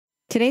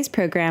Today's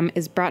program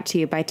is brought to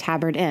you by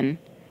Tabard Inn,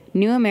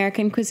 new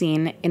American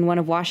cuisine in one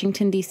of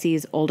Washington,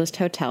 D.C.'s oldest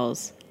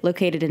hotels,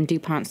 located in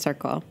DuPont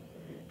Circle.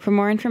 For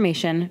more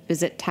information,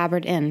 visit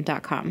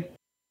tabardinn.com.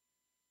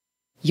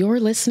 You're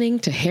listening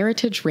to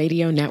Heritage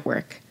Radio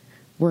Network.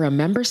 We're a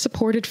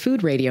member-supported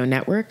food radio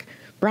network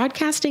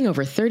broadcasting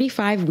over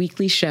 35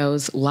 weekly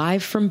shows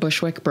live from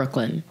Bushwick,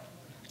 Brooklyn.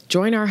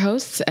 Join our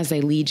hosts as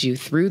they lead you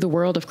through the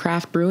world of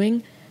craft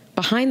brewing,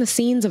 behind the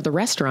scenes of the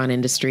restaurant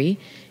industry,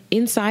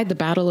 inside the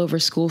battle over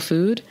school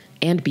food,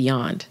 and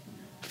beyond.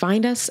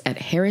 Find us at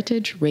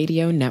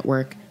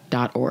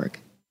heritageradionetwork.org.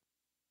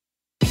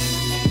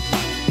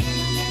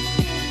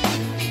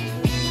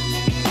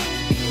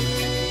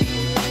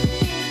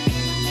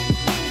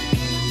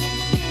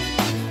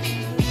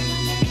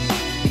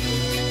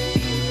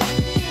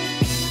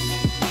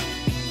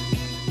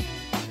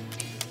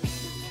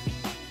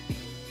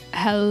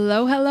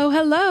 Hello, hello,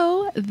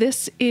 hello.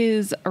 This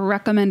is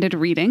Recommended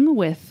Reading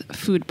with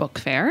Food Book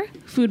Fair.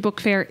 Food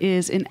Book Fair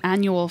is an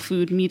annual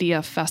food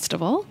media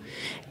festival,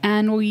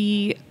 and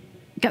we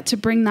get to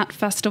bring that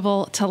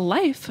festival to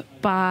life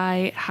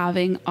by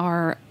having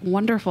our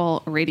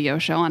wonderful radio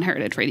show on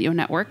Heritage Radio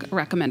Network,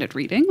 Recommended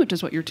Reading, which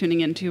is what you're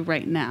tuning into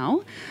right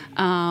now.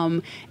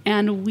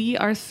 And we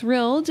are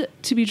thrilled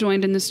to be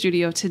joined in the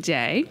studio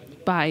today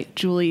by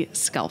Julie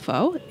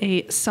Scelfo,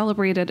 a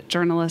celebrated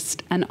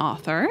journalist and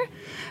author,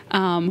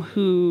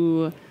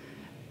 who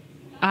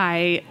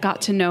I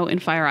got to know in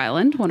Fire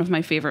Island, one of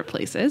my favorite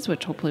places,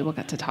 which hopefully we'll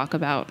get to talk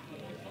about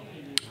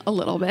a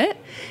little bit.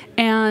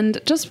 And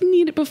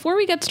before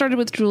we get started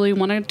with Julie,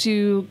 wanted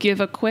to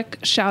give a quick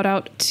shout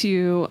out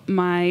to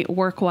my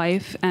work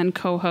wife and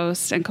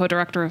co-host and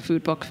co-director of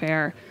Food Book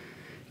Fair,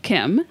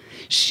 Kim.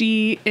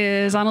 She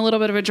is on a little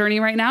bit of a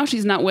journey right now.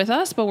 She's not with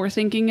us, but we're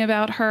thinking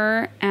about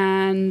her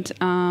and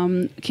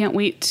can't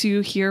wait to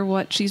hear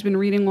what she's been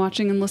reading,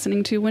 watching, and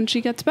listening to when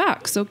she gets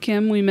back. So,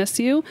 Kim, we miss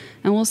you,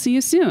 and we'll see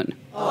you soon.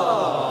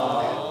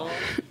 Aww.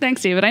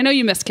 Thanks, David. I know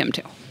you miss Kim,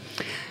 too.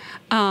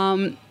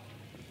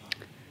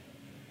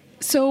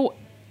 So,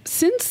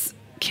 since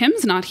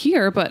Kim's not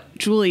here, but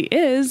Julie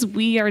is,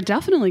 we are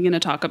definitely going to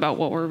talk about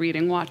what we're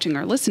reading, watching,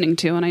 or listening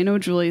to. And I know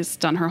Julie's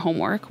done her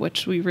homework,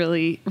 which we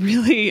really,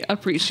 really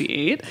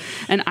appreciate.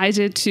 And I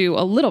did too,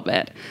 a little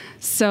bit.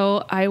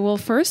 So I will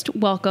first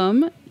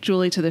welcome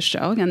Julie to the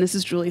show. Again, this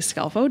is Julie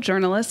Scelfo,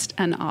 journalist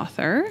and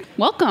author.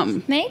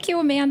 Welcome. Thank you,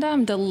 Amanda.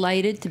 I'm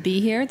delighted to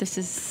be here. This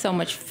is so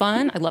much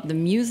fun. I love the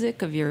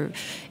music of your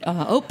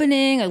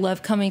opening. I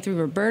love coming through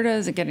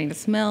Roberta's and getting to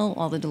smell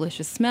all the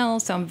delicious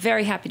smells. So I'm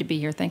very happy to be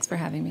here. Thanks for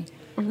having me.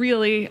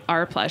 Really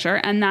our pleasure.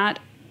 And that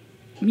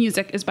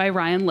music is by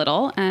Ryan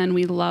Little, and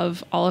we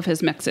love all of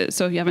his mixes.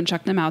 So if you haven't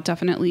checked them out,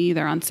 definitely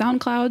they're on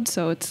SoundCloud.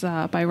 So it's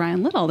by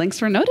Ryan Little. Thanks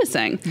for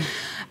noticing.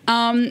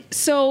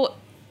 So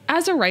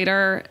as a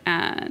writer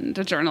and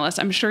a journalist,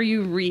 I'm sure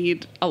you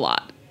read a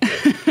lot.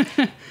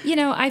 You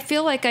know, I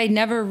feel like I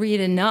never read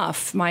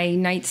enough. My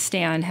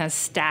nightstand has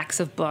stacks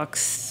of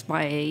books.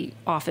 My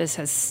office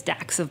has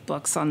stacks of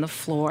books on the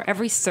floor.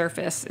 Every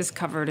surface is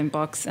covered in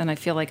books, and I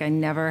feel like I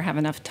never have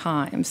enough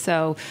time.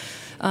 So,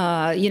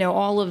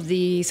 all of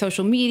the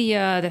social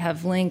media that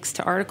have links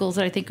to articles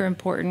that I think are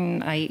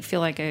important, I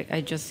feel like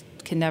I just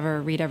can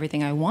never read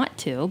everything I want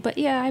to. But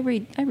yeah, I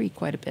read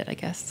quite a bit, I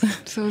guess.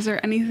 So is there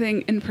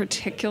anything in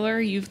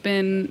particular you've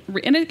been,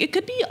 and it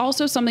could be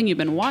also something you've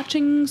been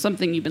watching,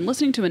 something you've been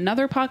listening to,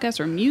 another podcast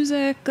or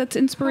music that's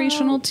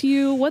inspirational to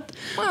you? What's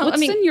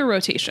in your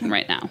rotation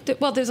right now?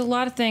 There's a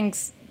lot of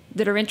things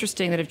that are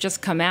interesting that have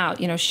just come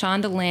out. You know,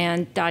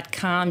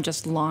 shondaland.com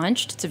just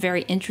launched. It's a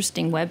very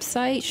interesting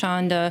website.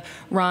 Shonda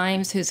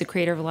Rhimes, who's the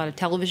creator of a lot of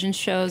television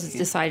shows, has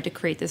decided to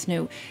create this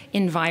new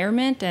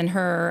environment, and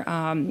her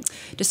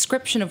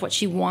description of what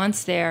she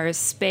wants there is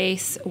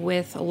space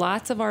with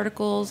lots of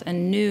articles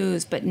and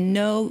news, but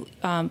no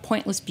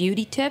pointless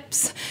beauty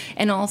tips,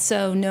 and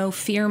also no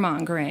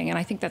fear-mongering. And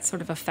I think that's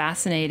sort of a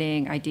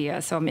fascinating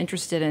idea, so I'm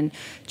interested in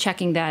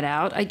checking that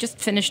out. I just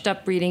finished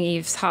up reading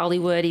Eve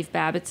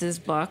Babbitt's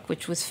book,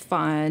 which was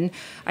fun.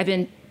 I've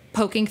been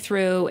poking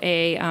through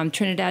a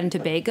Trinidad and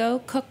Tobago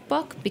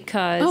cookbook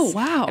because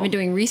I've been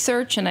doing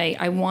research, and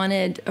I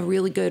wanted a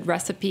really good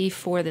recipe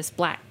for this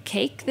black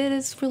cake that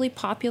is really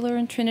popular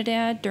in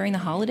Trinidad during the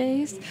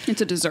holidays.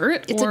 It's a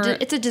dessert? It's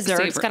a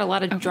dessert. It's got a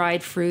lot of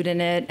dried fruit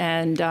in it,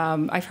 and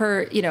I've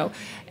heard,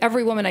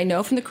 every woman I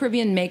know from the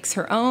Caribbean makes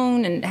her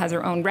own and has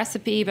her own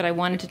recipe, but I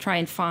wanted to try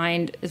and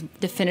find as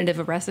definitive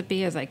a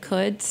recipe as I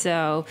could.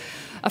 So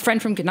a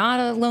friend from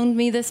Grenada loaned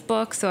me this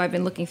book, so I've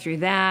been looking through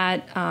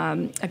that.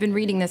 I've been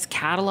reading this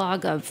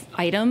catalog of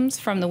items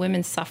from the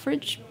women's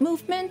suffrage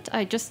movement.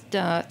 I just,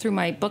 through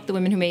my book, The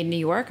Women Who Made New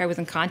York, I was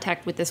in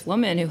contact with this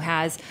woman who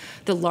has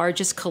the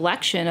largest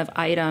collection of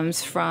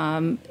items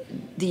from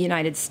the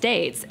United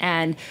States.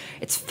 And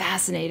it's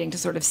fascinating to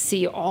sort of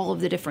see all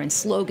of the different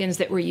slogans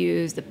that were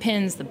used, the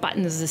pins, the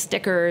buttons, the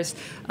stickers.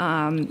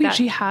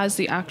 She has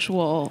the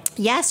actual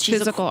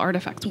physical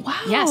artifacts. Wow.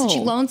 Yes, and she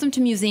loans them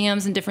to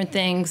museums and different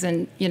things.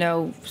 And,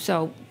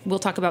 so we'll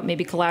talk about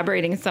maybe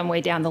collaborating in some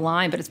way down the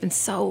line, but it's been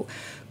so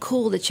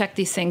cool to check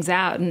these things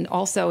out. And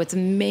also it's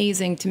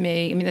amazing to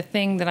me. I mean, the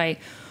thing that I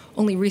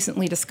only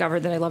recently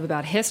discovered that I love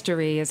about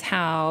history is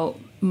how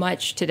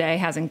much today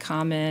has in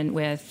common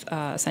with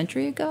a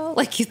century ago.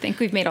 Like, you think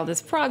we've made all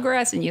this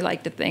progress and you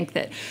like to think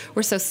that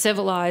we're so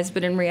civilized,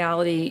 but in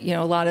reality, you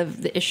know, a lot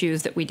of the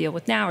issues that we deal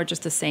with now are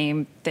just the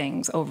same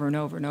things over and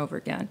over and over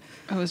again.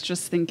 I was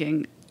just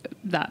thinking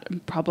that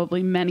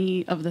probably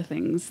many of the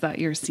things that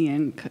you're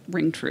seeing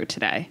ring true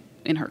today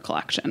in her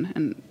collection,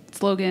 and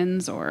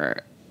slogans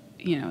or,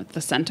 you know, the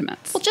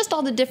sentiments. Well, just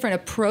all the different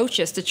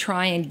approaches to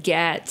try and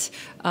get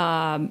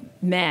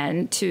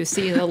men to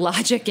see the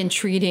logic in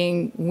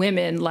treating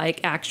women like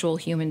actual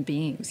human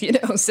beings, you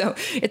know? So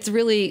it's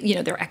really, you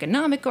know, there are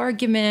economic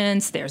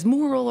arguments, there's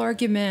moral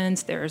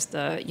arguments, there's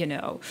the, you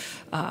know,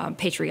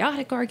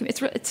 patriotic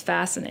argument. It's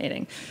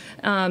fascinating.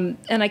 And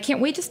I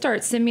can't wait to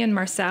start Simeon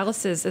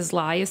Marsalis's As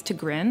Lie Is to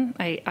Grin.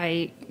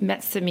 I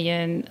met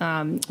Simeon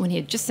when he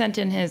had just sent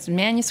in his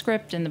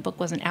manuscript and the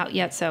book wasn't out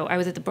yet. So I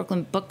was at the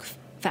Brooklyn Book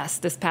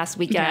Fest this past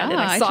weekend, and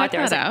I saw it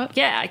there.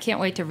 Yeah, I can't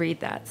wait to read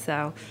that.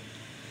 So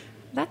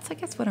that's, I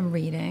guess, what I'm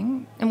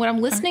reading. And what I'm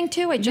listening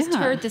to, I just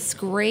heard this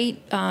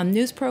great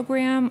news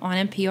program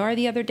on NPR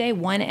the other day,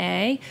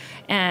 1A,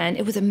 and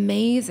it was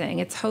amazing.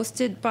 It's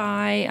hosted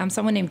by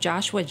someone named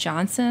Joshua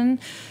Johnson,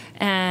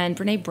 and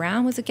Brene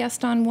Brown was a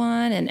guest on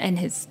one, and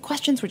his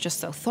questions were just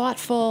so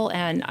thoughtful.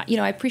 And, you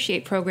know, I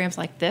appreciate programs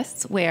like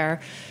this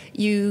where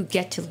you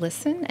get to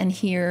listen and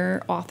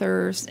hear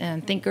authors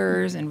and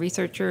thinkers and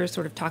researchers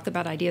sort of talk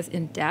about ideas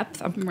in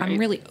depth. I'm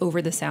really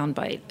over the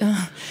soundbite.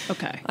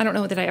 Okay. I don't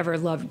know that I ever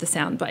loved the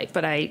soundbite,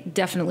 but I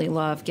definitely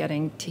love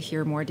getting to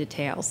hear more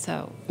details.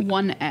 So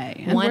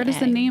 1A. And where does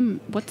the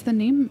name, what's the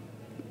name?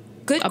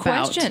 Good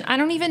question. I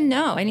don't even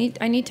know. I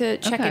need to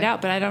check it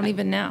out, but I don't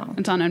even know.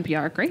 It's on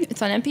NPR. Great.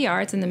 It's on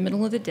NPR. It's in the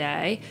middle of the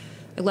day.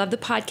 I love the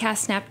podcast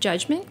Snap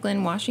Judgment,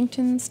 Glenn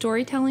Washington's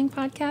storytelling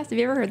podcast. Have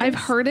you ever heard that? I've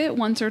heard it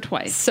once or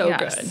twice. So yes.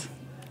 good. Okay.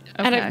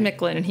 And I've met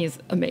Glenn, and he's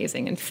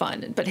amazing and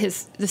fun. But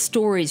the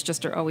stories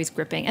just are always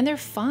gripping, and they're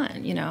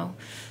fun, you know.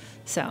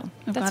 So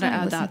I've got to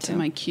add that to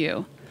my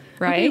queue.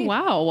 Right? Okay,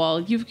 wow.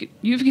 Well, you've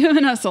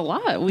given us a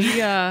lot.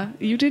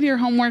 You did your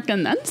homework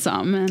and then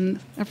some. And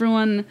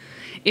everyone,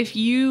 if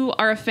you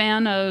are a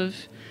fan of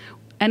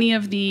any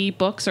of the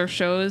books or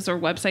shows or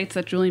websites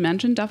that Julie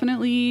mentioned,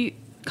 definitely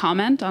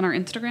comment on our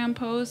Instagram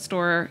post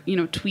or, you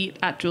know, tweet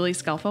at Julie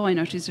Scelfo. I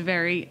know she's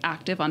very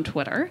active on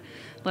Twitter.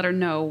 Let her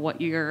know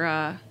what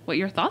your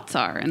thoughts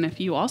are and if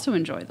you also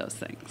enjoy those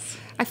things.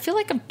 I feel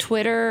like I'm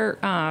Twitter,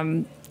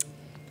 I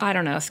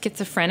don't know,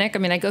 schizophrenic. I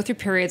mean, I go through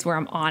periods where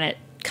I'm on it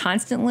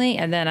constantly,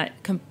 and then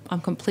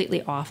I'm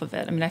completely off of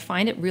it. I mean, I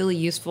find it really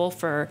useful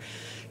for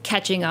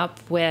catching up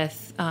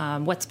with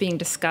what's being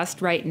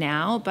discussed right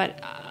now, but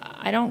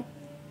I don't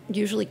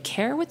usually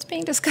care what's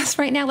being discussed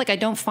right now. Like, I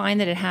don't find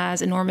that it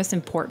has enormous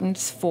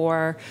importance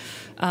for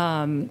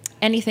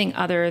anything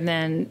other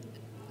than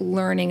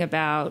learning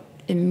about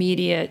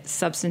immediate,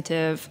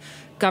 substantive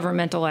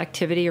governmental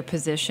activity or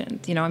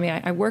positions. You know, I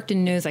mean, I worked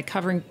in news, I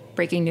covered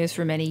breaking news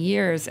for many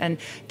years, and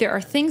there are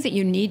things that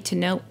you need to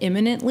know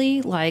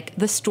imminently, like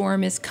the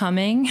storm is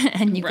coming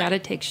and you got to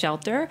take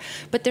shelter.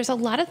 But there's a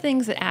lot of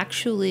things that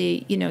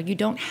actually, you know, you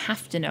don't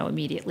have to know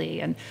immediately.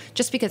 And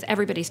just because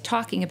everybody's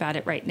talking about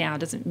it right now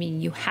doesn't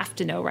mean you have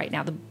to know right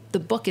now. The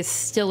book is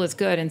still as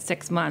good in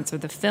 6 months, or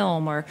the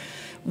film, or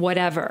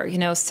whatever, you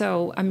know.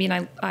 So, I mean,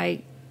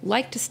 I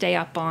like to stay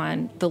up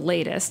on the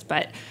latest,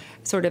 but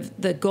sort of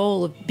the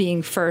goal of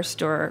being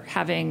first or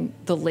having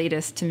the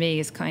latest to me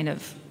is kind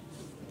of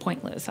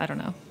pointless. I don't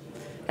know.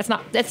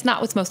 That's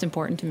not what's most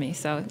important to me.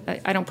 So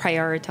I don't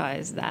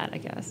prioritize that, I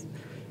guess.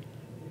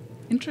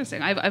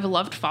 Interesting. I've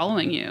loved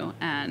following you,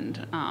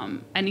 and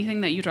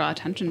anything that you draw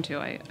attention to,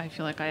 I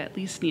feel like I at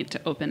least need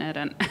to open it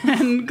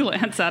and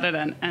glance at it,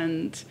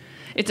 and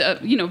it's a,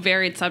 you know,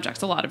 varied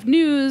subjects, a lot of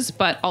news,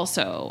 but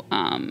also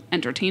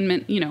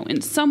entertainment, you know,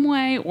 in some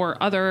way, or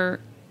other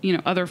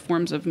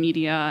forms of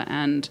media,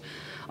 and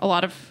a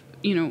lot of,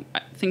 you know,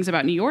 things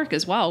about New York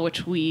as well,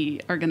 which we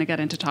are going to get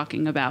into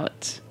talking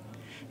about.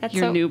 That's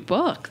your new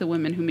book, The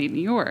Women Who Made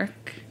New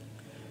York,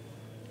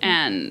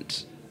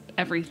 and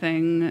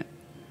everything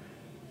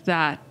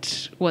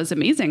that was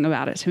amazing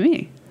about it to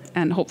me,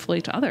 and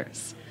hopefully to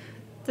others.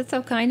 That's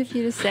so kind of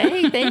you to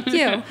say. Thank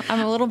you. I'm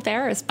a little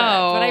embarrassed by it,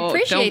 but I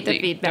appreciate the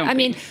feedback. I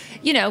mean,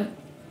 you know,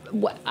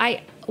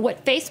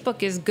 what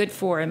Facebook is good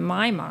for, in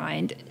my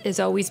mind, has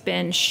always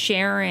been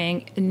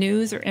sharing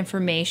news or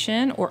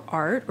information or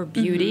art or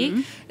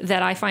beauty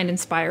that I find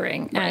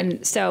inspiring. Right.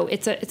 And so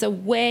it's a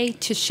way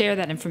to share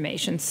that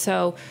information.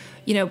 So,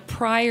 you know,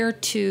 prior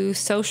to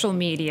social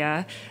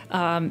media,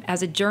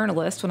 as a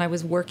journalist, when I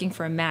was working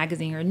for a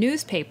magazine or a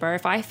newspaper,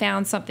 if I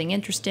found something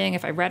interesting,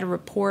 if I read a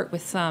report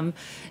with some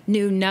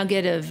new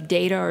nugget of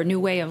data or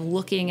new way of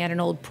looking at an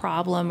old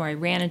problem, or I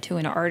ran into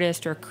an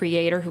artist or a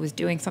creator who was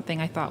doing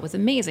something I thought was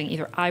amazing,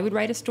 either I would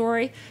write a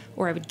story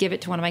or I would give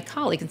it to one of my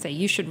colleagues and say,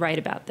 you should write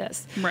about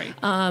this. Right.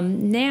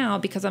 Now,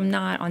 because I'm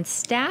not on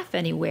staff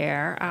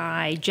anywhere,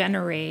 I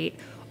generate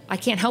I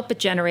can't help but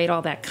generate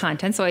all that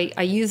content. So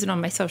I use it on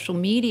my social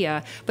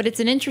media. But it's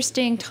an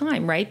interesting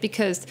time, right?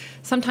 Because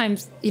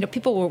sometimes,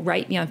 people will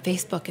write me on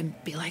Facebook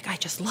and be like, I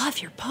just love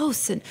your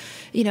posts. And,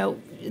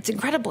 it's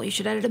incredible. You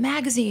should edit a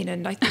magazine.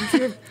 And I think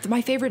you're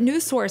my favorite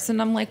news source.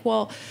 And I'm like,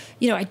 well,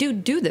 I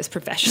do this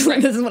professionally.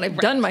 Right. This is what I've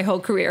done my whole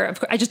career.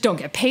 I just don't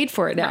get paid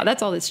for it now. Right.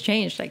 That's all that's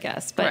changed, I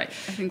guess. But I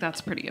think that's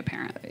pretty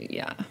apparent.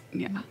 Yeah.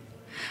 Yeah.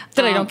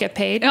 That I don't get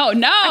paid? Oh,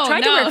 no. I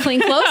tried to wear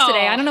clean clothes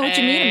today. I don't know what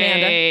you mean,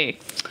 Amanda.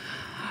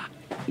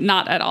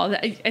 Not at all.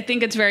 I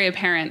think it's very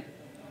apparent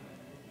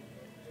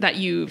that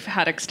you've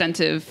had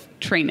extensive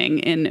training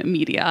in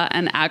media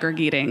and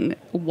aggregating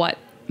what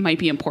might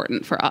be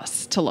important for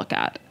us to look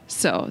at.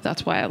 So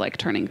that's why I like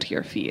turning to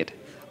your feed.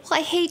 Well,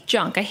 I hate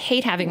junk. I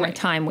hate having my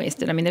time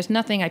wasted. I mean, there's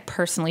nothing I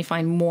personally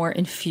find more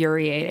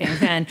infuriating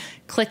than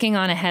clicking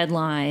on a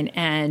headline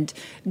and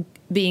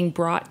being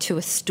brought to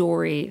a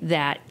story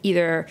that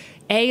either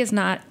A, is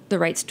not the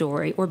right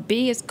story, or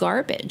B, is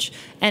garbage.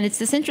 And it's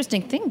this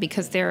interesting thing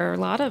because there are a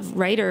lot of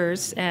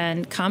writers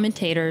and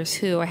commentators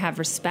who I have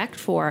respect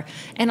for,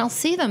 and I'll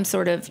see them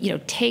sort of,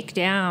 take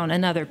down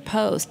another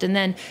post, and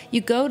then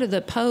you go to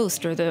the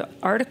post or the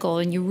article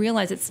and you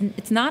realize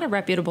it's not a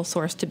reputable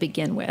source to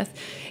begin with.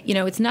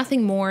 It's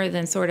nothing more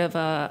than sort of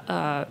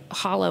a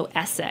hollow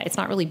essay. It's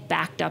not really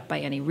backed up by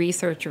any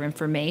research or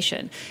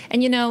information.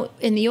 And,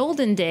 in the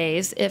olden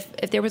days, if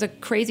there was a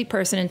crazy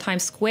person in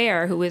Times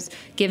Square who was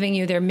giving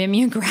you their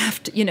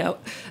mimeographed,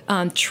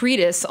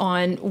 treatise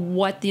on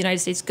what the United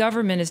States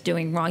government is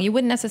doing wrong, you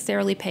wouldn't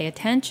necessarily pay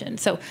attention.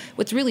 So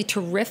what's really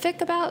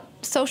terrific about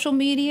social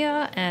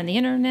media and the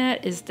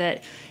internet is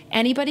that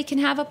anybody can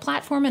have a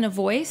platform and a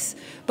voice,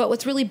 but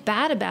what's really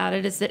bad about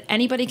it is that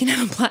anybody can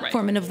have a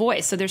platform and a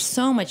voice. So there's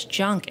so much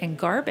junk and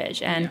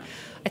garbage, and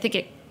I think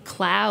it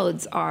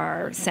clouds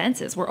our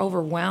senses. We're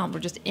overwhelmed.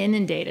 We're just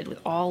inundated with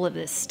all of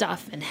this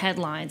stuff and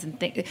headlines and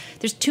things.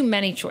 There's too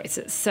many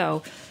choices.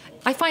 So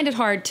I find it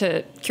hard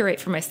to curate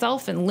for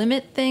myself and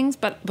limit things,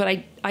 but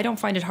I don't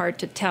find it hard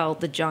to tell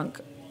the junk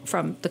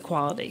from the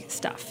quality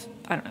stuff.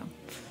 I don't know.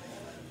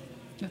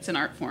 It's an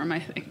art form, I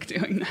think,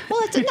 doing that. Well,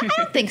 I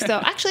don't think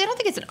so. Actually, I don't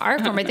think it's an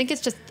art form. I think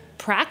it's just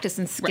practice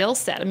and skill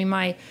set. I mean,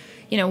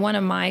 one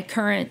of my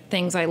current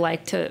things I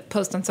like to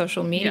post on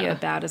social media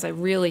about is I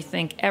really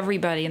think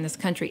everybody in this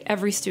country,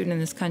 every student in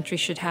this country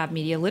should have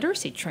media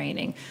literacy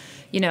training.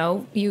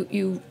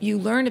 You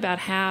learn about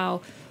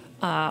how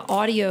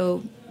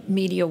audio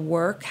media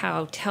work,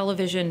 how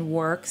television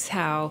works,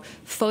 how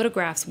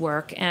photographs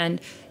work.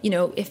 And,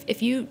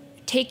 if you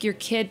take your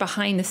kid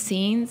behind the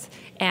scenes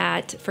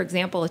at, for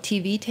example, a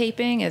TV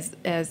taping,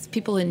 as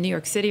people in New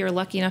York City are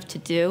lucky enough to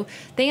do,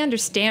 they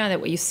understand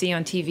that what you see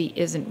on TV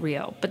isn't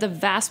real. But the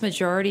vast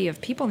majority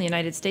of people in the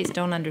United States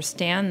don't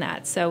understand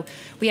that. So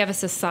we have a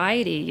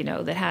society,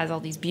 that has all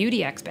these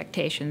beauty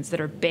expectations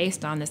that are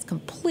based on this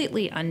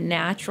completely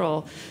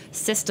unnatural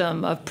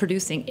system of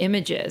producing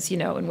images,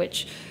 in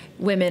which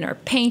women are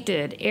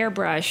painted,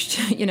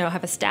 airbrushed,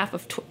 have a staff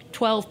of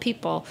 12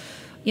 people.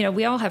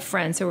 We all have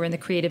friends who are in the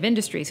creative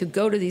industries who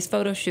go to these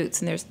photo shoots,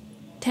 and there's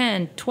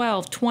 10,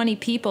 12, 20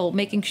 people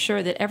making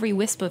sure that every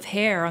wisp of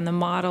hair on the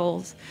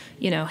model's,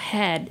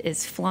 head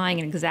is flying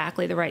in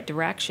exactly the right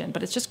direction.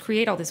 But it's just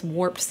create all this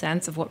warped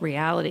sense of what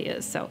reality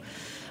is. So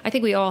I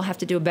think we all have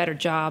to do a better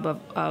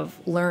job of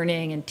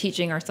learning and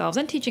teaching ourselves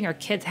and teaching our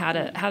kids how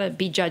to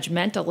be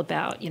judgmental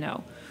about,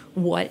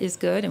 what is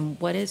good and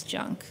what is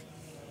junk.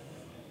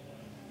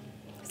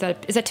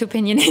 Is that too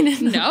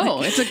opinionated?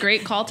 No, it's a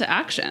great call to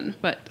action.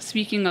 But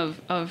speaking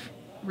of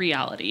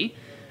reality,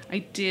 I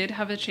did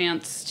have a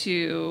chance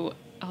to,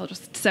 I'll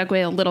just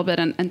segue a little bit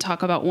and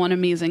talk about one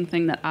amazing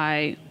thing that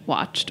I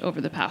watched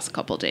over the past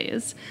couple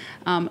days,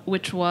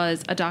 which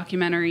was a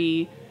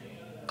documentary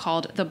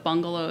called The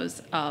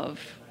Bungalows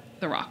of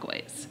the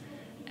Rockaways.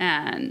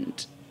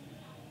 And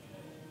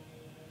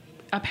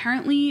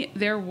apparently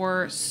there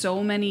were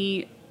so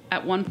many,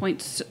 at one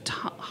point,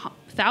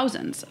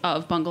 thousands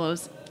of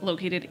bungalows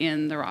located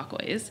in the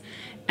Rockaways,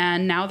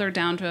 and now they're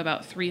down to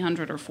about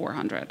 300 or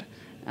 400.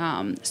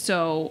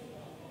 So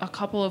a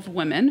couple of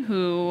women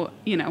who,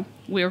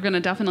 we're going to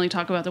definitely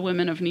talk about the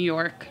women of New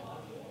York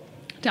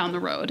down the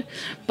road,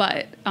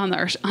 but down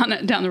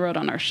the road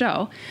on our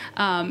show,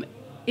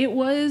 it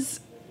was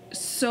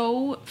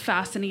so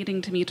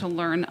fascinating to me to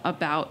learn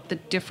about the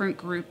different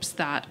groups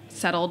that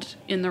settled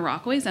in the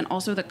Rockaways and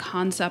also the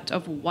concept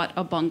of what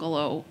a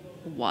bungalow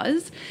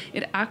was.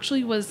 It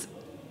actually was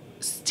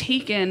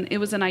it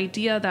was an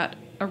idea that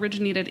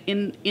originated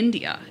in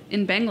India,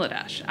 in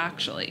Bangladesh,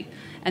 actually,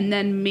 and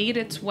then made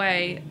its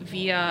way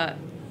via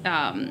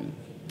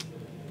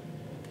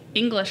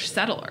English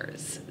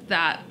settlers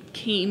that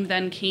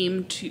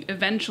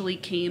eventually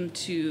came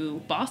to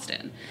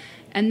Boston.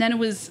 And then it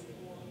was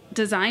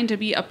designed to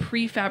be a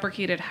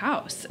prefabricated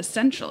house,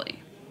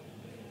 essentially.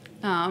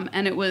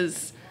 And it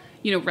was,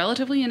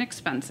 relatively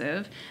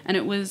inexpensive, and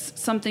it was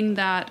something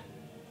that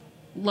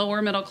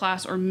lower middle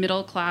class or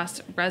middle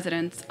class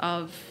residents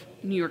of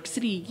New York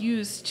City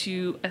used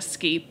to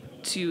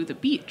escape to the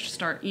beach,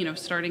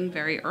 starting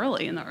very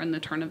early in the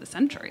turn of the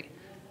century.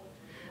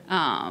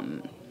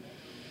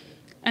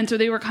 And so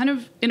they were kind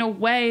of, in a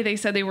way, they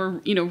said they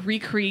were,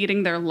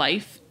 recreating their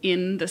life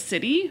in the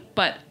city,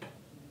 but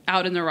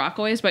out in the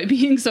Rockaways by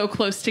being so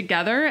close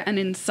together and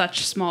in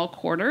such small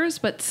quarters,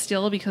 but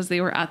still, because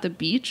they were at the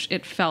beach,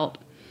 it felt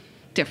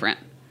different.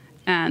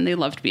 And they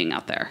loved being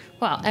out there.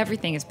 Well,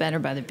 everything is better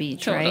by the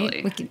beach,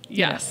 Totally. right?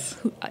 Yes.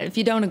 If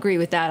you don't agree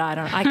with that,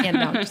 I can't.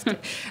 No, I'm just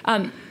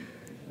kidding.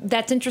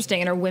 That's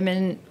interesting. And are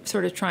women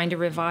sort of trying to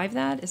revive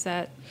that? Is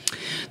that...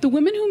 The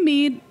women who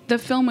made the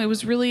film, it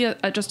was really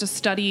just a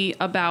study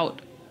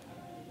about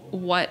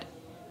why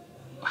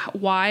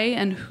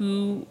and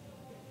who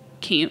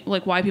came,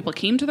 like why people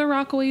came to the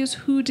Rockaways,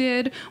 who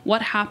did,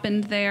 what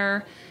happened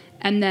there,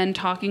 and then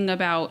talking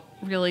about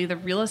really the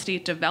real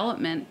estate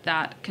development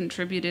that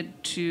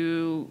contributed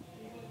to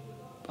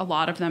a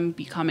lot of them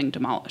becoming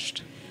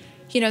demolished.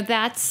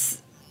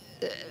 That's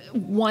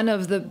one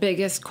of the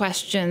biggest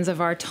questions of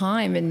our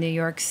time in New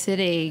York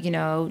City.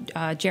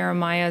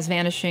 Jeremiah's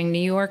Vanishing New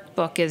York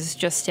book is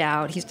just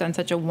out. He's done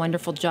such a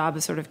wonderful job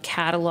of sort of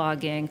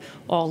cataloging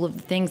all of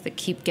the things that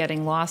keep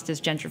getting lost as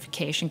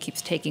gentrification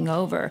keeps taking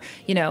over.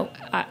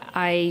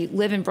 I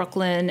live in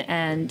Brooklyn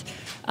and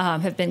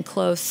have been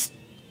close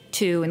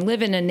to and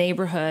live in a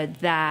neighborhood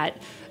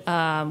that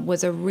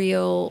was a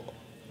real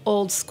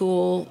old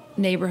school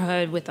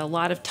neighborhood with a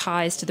lot of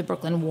ties to the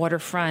Brooklyn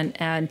waterfront.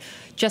 And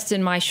just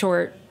in my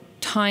short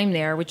time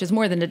there, which is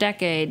more than a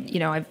decade,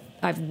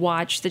 I've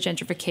watched the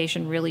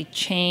gentrification really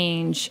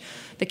change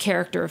the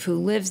character of who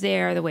lives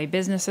there, the way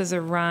businesses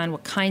are run,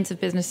 what kinds of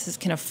businesses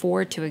can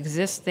afford to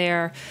exist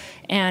there.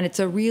 And it's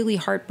a really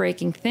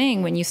heartbreaking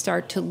thing when you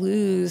start to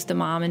lose the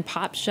mom and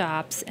pop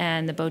shops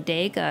and the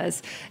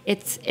bodegas.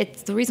 It's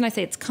the reason I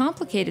say it's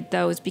complicated,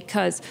 though, is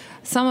because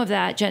some of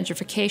that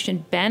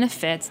gentrification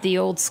benefits the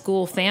old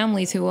school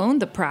families who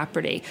owned the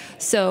property.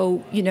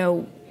 So,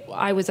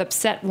 I was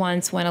upset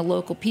once when a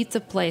local pizza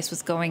place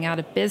was going out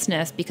of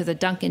business because a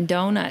Dunkin'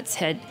 Donuts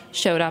had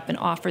showed up and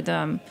offered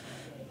them,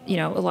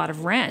 a lot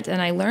of rent.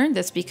 And I learned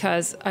this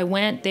because I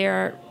went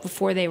there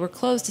before they were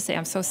closed to say,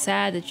 I'm so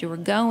sad that you were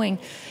going.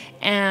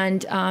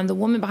 And the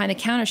woman behind the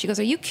counter, she goes,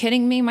 are you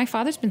kidding me? My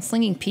father's been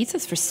slinging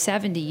pizzas for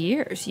 70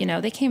 years.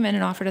 They came in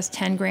and offered us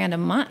 $10,000 a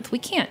month. We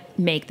can't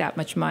make that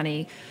much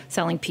money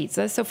selling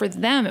pizzas. So for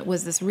them, it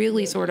was this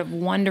really sort of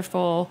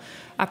wonderful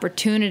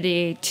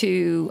opportunity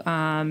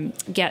to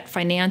get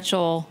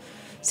financial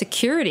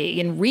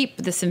security and reap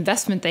this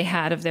investment they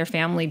had of their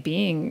family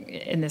being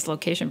in this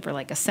location for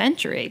like a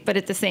century. But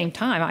at the same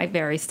time, I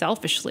very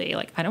selfishly,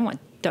 I don't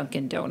want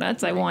Dunkin'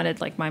 Donuts. I wanted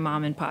my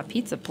mom and pop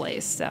pizza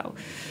place. So,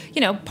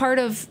 part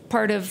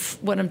of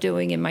what I'm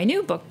doing in my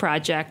new book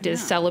project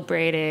is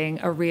celebrating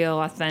a real,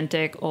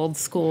 authentic, old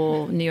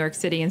school New York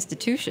City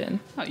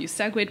institution. Oh, you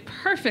segued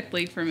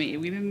perfectly for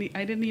me.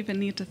 I didn't even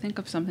need to think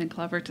of something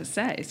clever to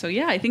say. So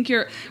yeah, I think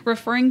you're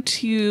referring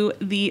to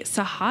the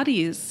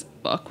Sahadi's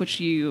book, which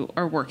you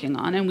are working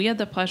on. And we had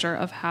the pleasure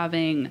of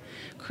having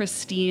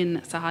Christine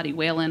Sahadi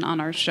Whalen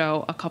on our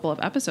show a couple of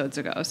episodes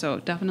ago.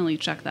 So definitely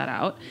check that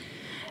out.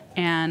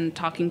 And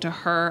talking to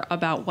her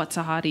about what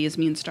Sahadi's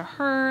means to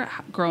her,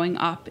 growing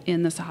up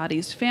in the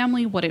Sahadi's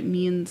family, what it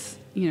means,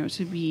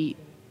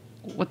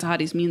 what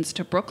Sahadi's means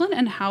to Brooklyn,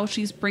 and how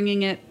she's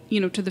bringing it,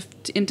 into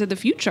the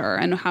future,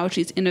 and how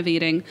she's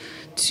innovating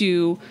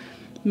to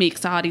make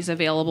Sahadi's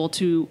available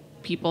to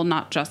people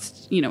not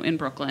just, in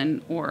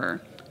Brooklyn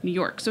or New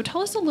York. So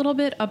tell us a little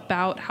bit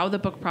about how the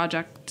book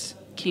project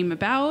came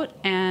about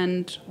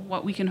and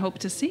what we can hope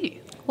to see.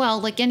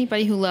 Well, like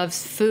anybody who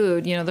loves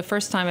food, the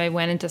first time I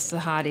went into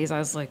Sahadi's, I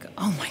was like,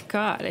 oh my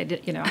God,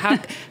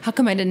 how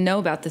come I didn't know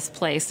about this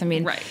place? I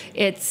mean, right.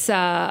 It's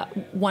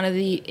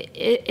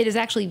it is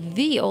actually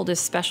the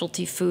oldest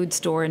specialty food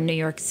store in New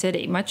York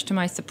City, much to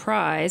my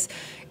surprise.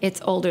 It's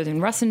older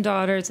than Russ &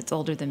 Daughters, it's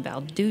older than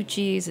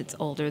Balducci's, it's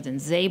older than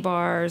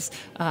Zabar's,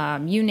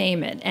 you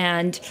name it.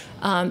 And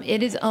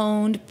it is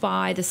owned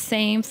by the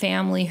same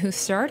family who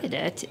started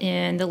it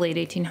in the late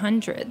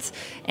 1800s.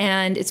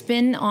 And it's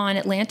been on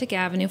Atlantic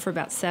Avenue for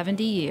about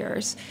 70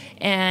 years.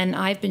 And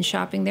I've been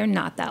shopping there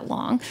not that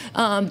long.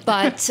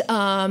 But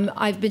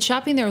I've been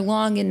shopping there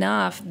long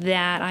enough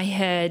that I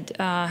had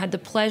had the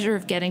pleasure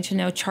of getting to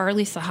know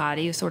Charlie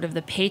Sahadi, who's sort of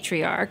the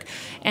patriarch.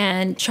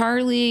 And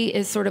Charlie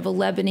is sort of a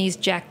Lebanese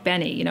Jack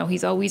Benny.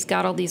 He's always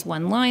got all these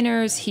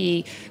one-liners.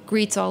 He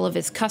greets all of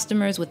his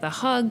customers with a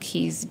hug.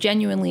 He's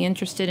genuinely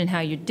interested in how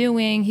you're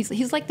doing.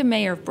 He's like the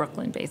mayor of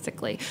Brooklyn,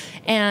 basically.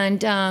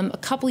 And a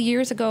couple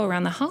years ago,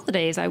 around the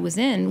holidays, I was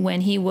in when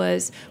he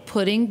was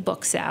putting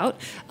books out,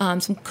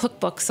 some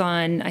cookbooks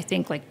on, I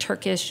think, like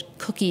Turkish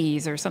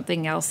cookies or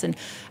something else. And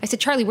I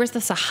said, Charlie, where's the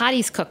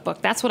Sahadi's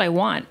cookbook? That's what I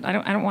want. I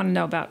don't want to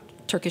know about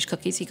Turkish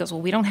cookies. He goes,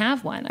 well, we don't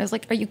have one. I was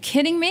like, are you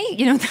kidding me?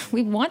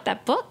 We want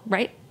that book,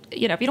 right?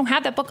 if you don't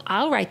have that book,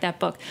 I'll write that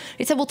book.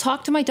 He said, well,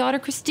 talk to my daughter,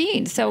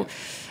 Christine. So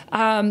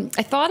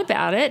I thought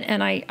about it,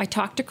 and I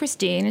talked to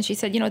Christine, and she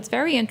said, it's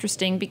very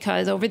interesting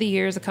because over the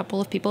years, a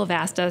couple of people have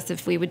asked us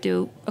if we would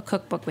do a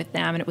cookbook with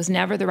them, and it was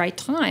never the right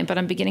time, but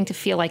I'm beginning to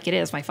feel like it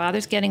is. My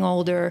father's getting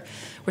older.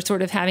 We're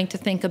sort of having to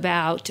think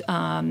about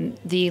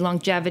the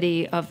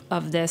longevity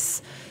of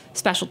this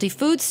specialty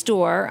food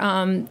store.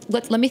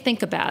 Let me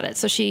think about it.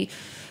 So she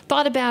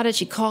thought about it.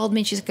 She called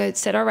me. She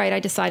said, all right, I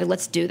decided,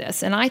 let's do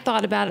this. And I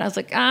thought about it. I was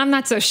like, I'm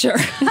not so sure.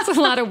 It's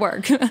a lot of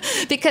work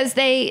because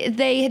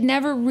they had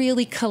never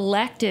really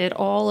collected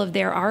all of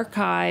their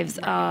archives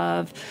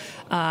of,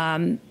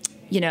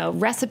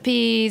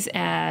 recipes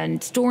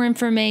and store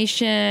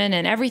information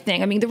and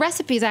everything. I mean, the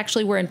recipes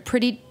actually were in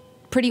pretty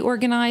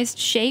organized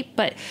shape,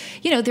 but,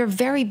 they're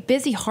very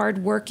busy,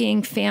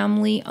 hardworking,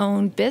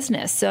 family-owned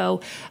business.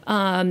 So,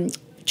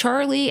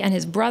 Charlie and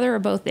his brother are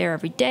both there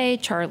every day.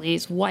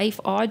 Charlie's wife,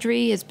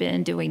 Audrey, has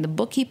been doing the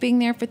bookkeeping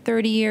there for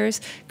 30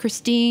 years.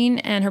 Christine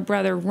and her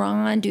brother,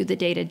 Ron, do the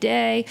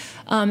day-to-day.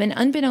 And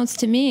unbeknownst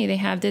to me, they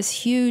have this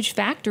huge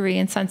factory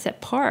in Sunset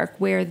Park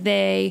where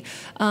they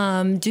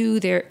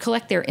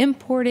collect their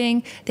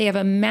importing. They have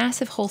a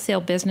massive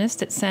wholesale business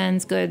that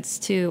sends goods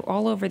to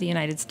all over the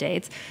United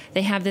States.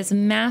 They have this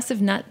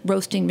massive nut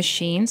roasting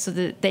machine so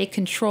that they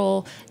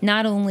control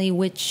not only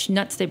which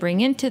nuts they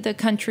bring into the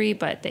country,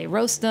 but they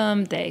roast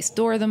them, they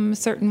store them a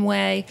certain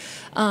way.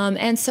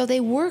 And so they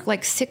work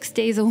like 6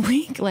 days a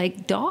week,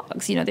 like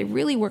dogs. They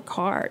really work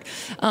hard.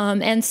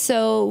 And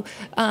so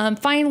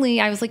finally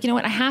I was like,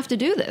 I have to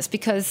do this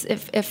because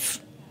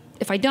if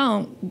I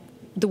don't,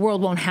 the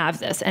world won't have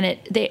this. And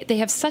they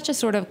have such a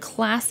sort of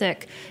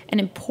classic and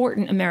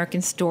important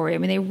American story. I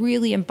mean, they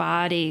really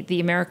embody the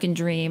American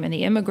dream and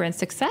the immigrant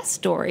success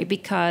story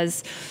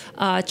because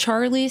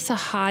Charlie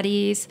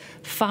Sahadi's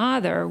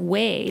father,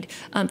 Wade,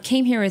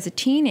 came here as a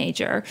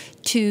teenager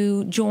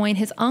to join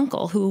his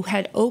uncle who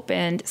had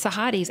opened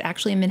Sahadi's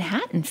actually in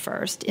Manhattan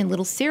first in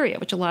Little Syria,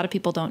 which a lot of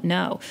people don't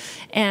know.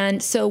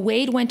 And so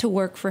Wade went to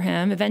work for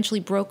him, eventually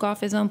broke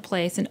off his own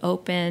place and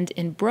opened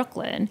in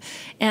Brooklyn.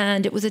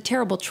 And it was a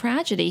terrible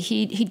tragedy.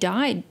 He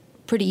died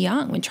pretty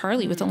young when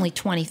Charlie was only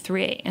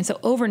 23. And so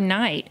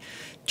overnight,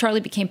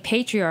 Charlie became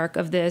patriarch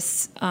of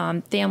this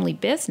family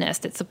business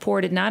that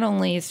supported not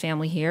only his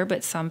family here,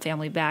 but some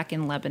family back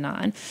in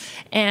Lebanon.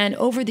 And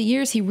over the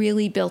years, he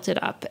really built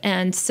it up.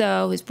 And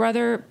so his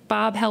brother,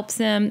 Bob, helps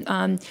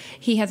him.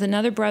 He has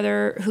another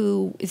brother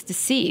who is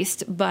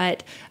deceased,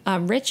 but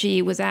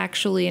Richie was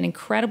actually an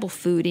incredible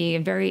foodie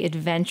and very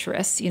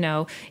adventurous, in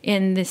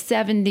the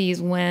 70s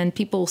when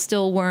people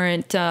still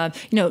weren't,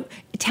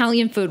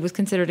 Italian food was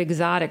considered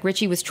exotic.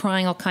 Richie was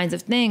trying all kinds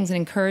of things and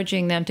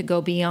encouraging them to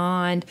go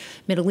beyond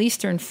Middle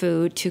Eastern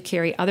food to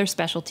carry other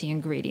specialty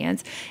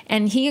ingredients.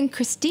 And he and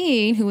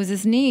Christine, who was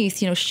his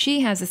niece,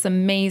 she has this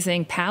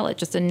amazing palate,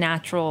 just a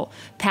natural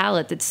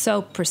palate that's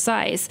so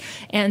precise.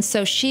 And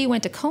so she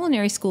went to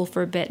culinary school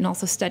for a bit and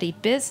also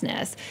studied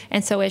business.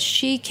 And so as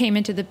she came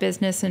into the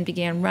business and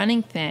began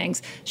running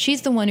things,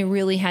 she's the one who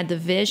really had the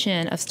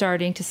vision of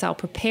starting to sell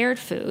prepared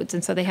foods.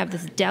 And so they have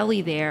this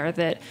deli there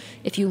that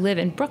if you live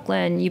in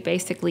Brooklyn, you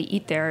basically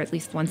eat there at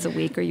least once a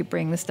week or you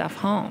bring the stuff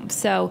home.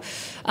 So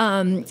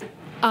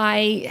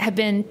I have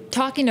been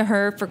talking to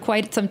her for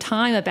quite some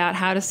time about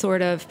how to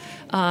sort of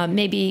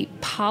maybe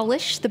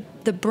polish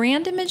the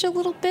brand image a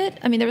little bit.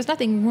 I mean, there was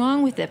nothing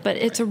wrong with it, but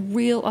it's a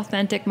real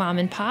authentic mom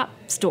and pop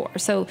store.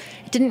 So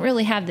it didn't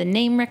really have the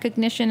name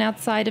recognition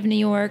outside of New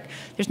York.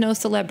 There's no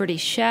celebrity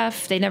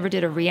chef. They never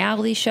did a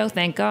reality show,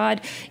 thank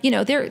God.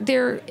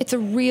 It's a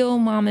real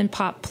mom and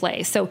pop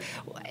place. So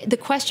the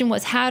question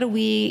was, how do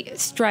we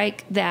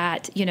strike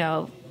that,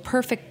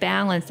 perfect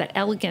balance, that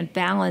elegant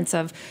balance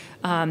of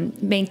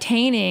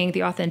maintaining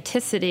the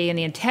authenticity and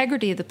the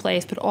integrity of the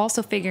place, but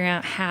also figuring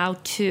out how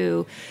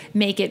to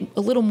make it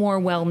a little more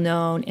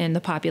well-known in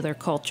the popular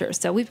culture.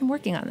 So we've been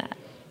working on that.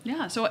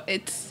 Yeah, so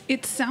it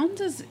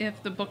sounds as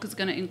if the book is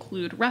going to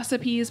include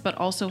recipes, but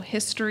also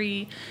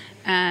history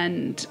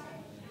and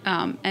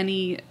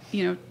any,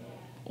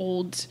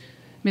 old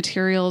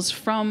materials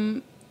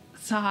from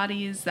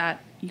Sahadi's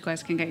that you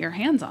guys can get your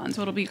hands on.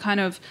 So it'll be kind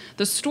of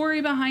the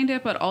story behind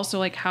it, but also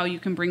like how you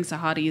can bring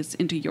Sahadi's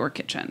into your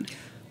kitchen.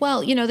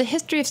 Well, the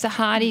history of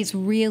Sahadi's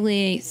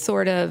really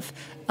sort of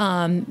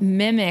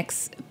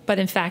mimics, but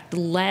in fact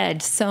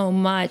led so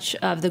much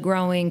of the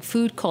growing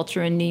food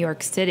culture in New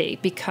York City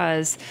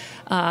because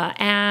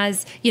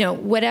as,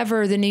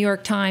 whatever the New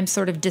York Times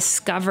sort of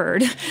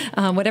discovered,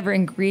 whatever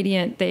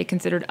ingredient they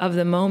considered of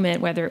the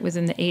moment, whether it was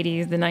in the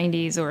 80s, the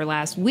 90s, or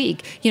last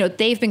week,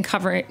 they've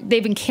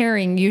been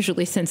carrying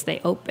usually since they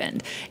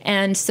opened.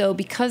 And so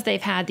because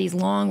they've had these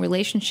long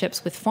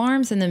relationships with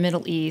farms in the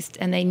Middle East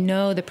and they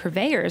know the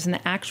purveyors and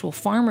the actual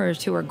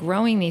farmers who are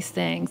growing these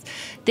things,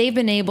 they've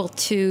been able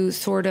to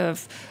sort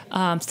of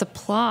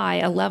supply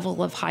a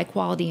level of high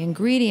quality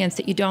ingredients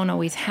that you don't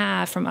always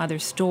have from other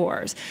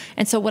stores.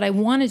 And so what I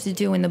wanted to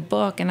do in the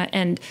book,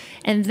 and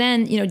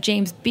then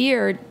James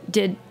Beard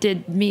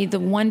did me the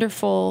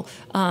wonderful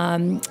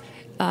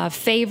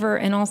favor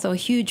and also a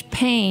huge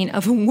pain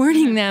of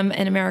awarding them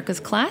an America's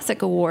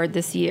Classic Award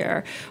this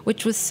year,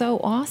 which was so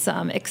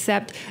awesome.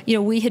 Except,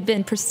 we had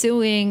been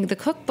pursuing the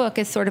cookbook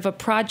as sort of a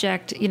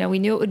project. We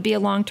knew it would be a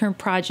long-term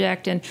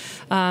project, and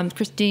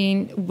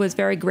Christine was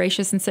very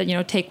gracious and said,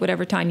 take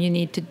whatever time you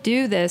need to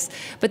do this.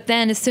 But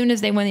then as soon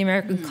as they won the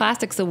American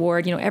Classics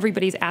Award,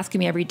 everybody's asking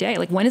me every day,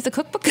 like, when is the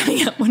cookbook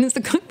coming out? When is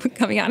the cookbook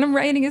coming out? And I'm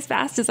writing as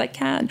fast as I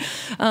can.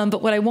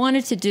 But what I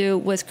wanted to do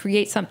was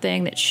create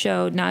something that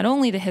showed not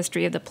only the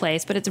history of the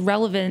place, but its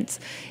relevance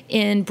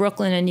in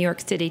Brooklyn and New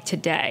York City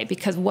today.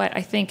 Because what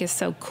I think is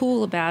so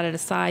cool about it,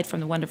 aside from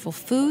the wonderful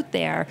food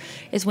there,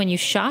 is when you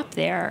shop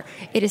there,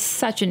 it is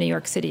such a New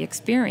York City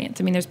experience.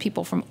 I mean, there's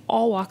people from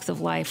all walks of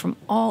life, from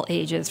all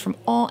ages, from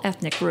all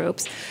ethnic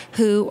groups,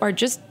 who are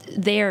just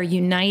there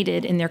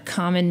united in their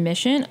common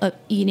mission of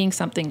eating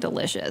something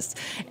delicious.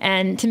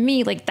 And to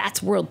me, like,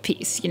 that's world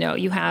peace.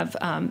 You have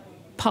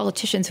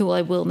politicians who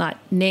I will not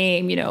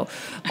name,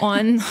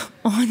 on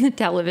the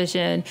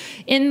television,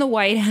 in the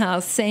White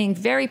House, saying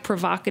very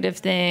provocative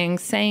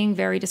things, saying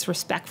very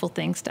disrespectful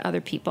things to other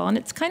people. And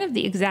it's kind of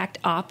the exact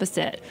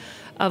opposite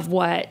of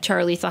what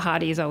Charlie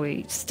Sahadi's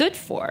always stood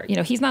for.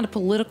 He's not a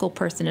political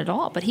person at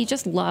all, but he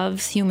just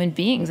loves human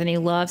beings and he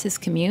loves his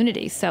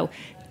community. So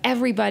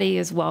everybody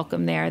is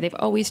welcome there. They've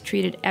always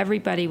treated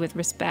everybody with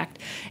respect.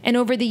 And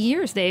over the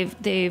years, they've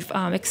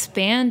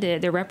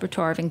expanded their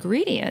repertoire of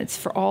ingredients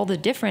for all the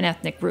different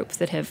ethnic groups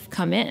that have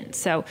come in.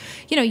 So,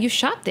 you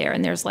shop there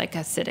and there's like a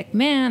Hasidic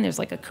man, there's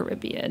like a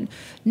Caribbean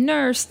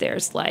nurse,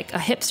 there's like a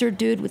hipster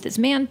dude with his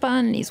man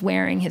bun and he's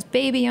wearing his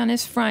baby on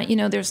his front.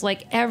 There's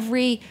like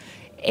every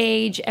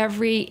age,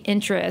 every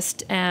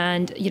interest,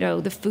 and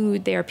the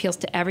food there appeals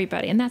to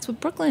everybody. And that's what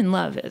Brooklyn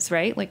love is,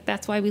 right? Like,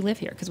 that's why we live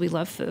here, because we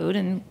love food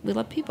and we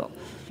love people.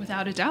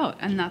 Without a doubt.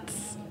 And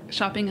that's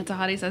shopping at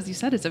Sahadi's, as you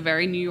said, is a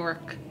very New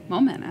York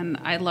moment. And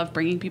I love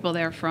bringing people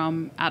there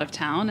from out of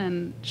town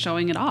and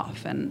showing it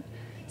off and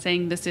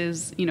saying this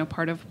is,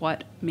 part of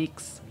what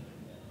makes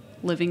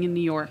living in New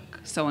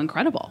York so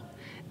incredible.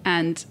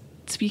 And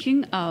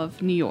speaking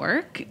of New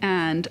York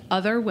and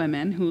other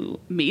women who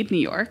made New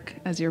York,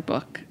 as your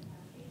book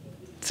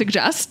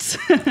suggests,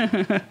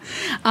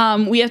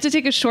 we have to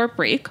take a short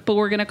break, but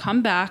we're going to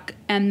come back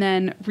and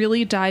then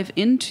really dive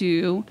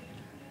into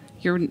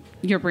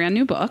your brand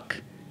new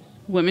book,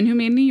 Women Who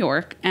Made New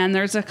York. And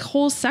there's a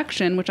whole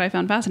section, which I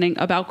found fascinating,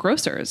 about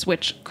grocers,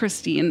 which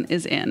Christine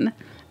is in.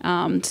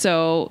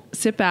 So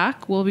sit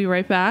back. We'll be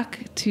right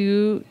back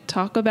to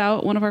talk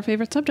about one of our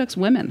favorite subjects,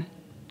 women.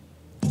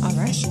 All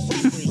right.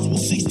 Will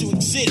cease to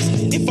exist.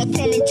 If I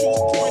come into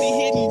a party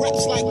hitting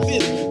raps like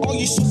this, all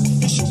you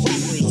superficial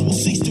rappers will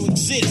cease to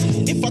exist.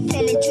 If I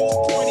come into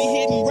a party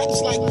hitting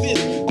raps like this,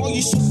 all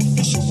you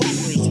superficial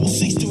rappers will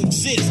cease to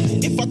exist.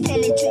 If I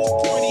come into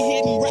a party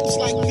hitting raps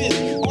like this,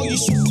 all you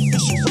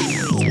superficial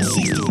rappers will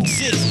cease to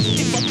exist.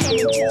 If I come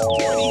into a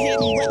party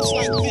hitting raps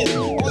like this,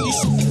 all you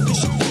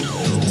superficial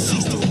rappers will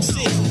cease to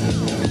exist.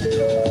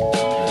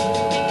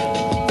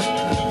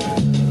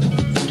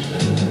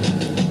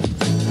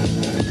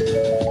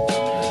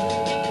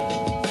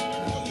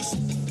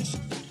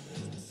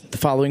 The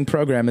following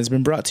program has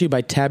been brought to you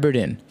by Tabard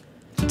Inn.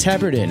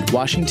 Tabard Inn,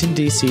 Washington,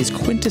 D.C.'s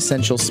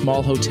quintessential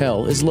small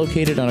hotel, is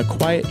located on a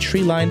quiet,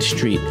 tree-lined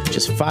street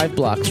just 5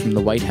 blocks from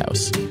the White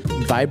House.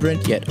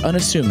 Vibrant yet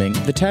unassuming,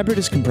 the Tabard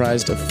is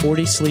comprised of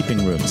 40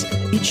 sleeping rooms,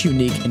 each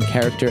unique in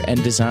character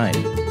and design.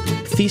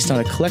 Feast on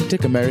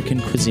eclectic American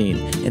cuisine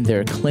in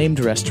their acclaimed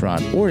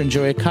restaurant, or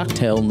enjoy a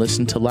cocktail and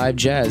listen to live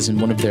jazz in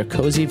one of their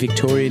cozy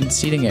Victorian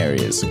seating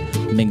areas.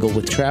 Mingle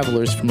with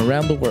travelers from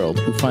around the world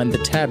who find the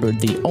Tabard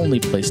the only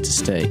place to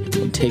stay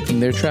when taking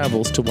their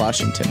travels to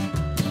Washington.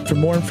 For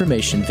more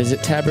information, visit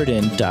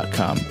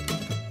tabardinn.com.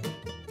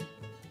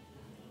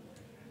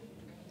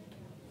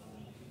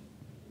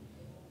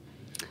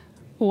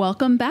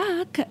 Welcome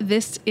back.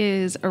 This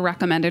is a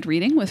recommended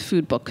reading with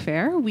Food Book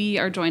Fair. We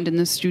are joined in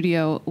the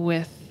studio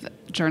with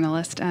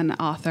journalist and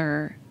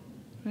author.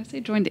 Did I say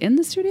joined in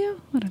the studio?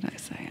 What did I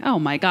say? Oh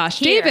my gosh.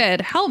 Here.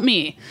 David, help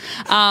me.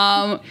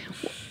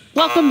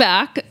 Welcome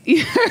back.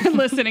 You're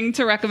listening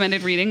to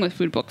Recommended Reading with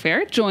Food Book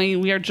Fair.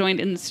 We are joined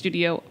in the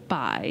studio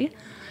by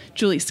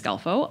Julie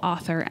Scelfo,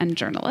 author and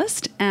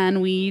journalist,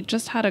 and we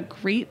just had a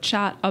great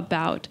chat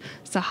about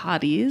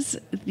Sahadi's,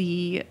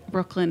 the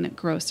Brooklyn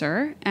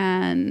grocer,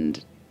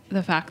 and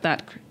the fact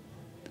that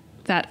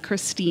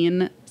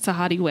Christine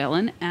Sahadi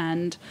Whalen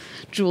and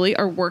Julie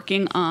are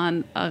working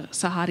on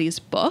Sahadi's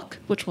book,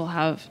 which will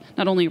have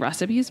not only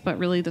recipes, but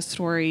really the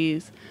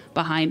stories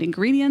behind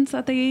ingredients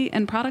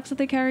and products that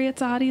they carry at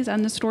Sahadi's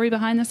and the story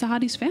behind the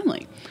Sahadi's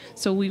family.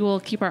 So we will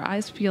keep our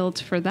eyes peeled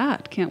for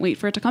that. Can't wait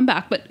for it to come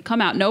back, but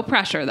come out. No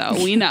pressure though.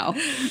 We know.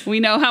 We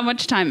know how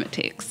much time it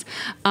takes.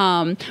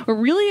 We're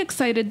really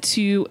excited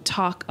to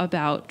talk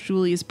about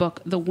Julie's book,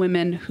 The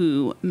Women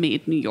Who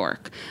Made New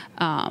York.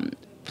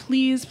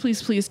 Please,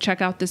 please, please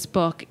check out this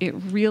book. It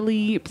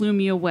really blew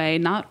me away.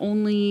 Not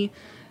only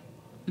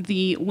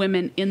the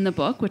women in the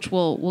book, which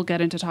we'll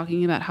get into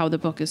talking about how the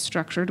book is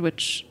structured,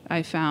 which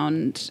I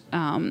found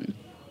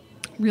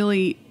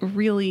really,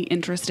 really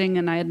interesting.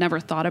 And I had never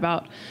thought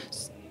about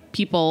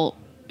people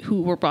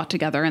who were brought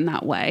together in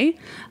that way.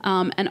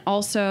 And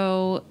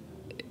also,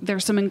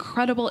 there's some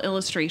incredible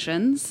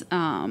illustrations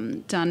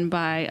done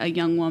by a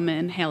young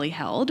woman, Haley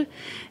Held.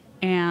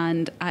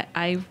 And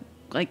I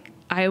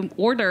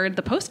ordered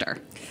the poster.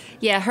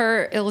 Yeah,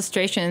 her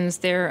illustrations,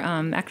 they're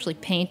actually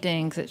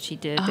paintings that she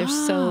did. They're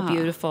so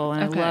beautiful,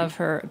 and okay. I love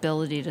her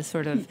ability to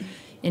sort of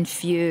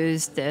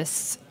infuse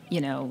this,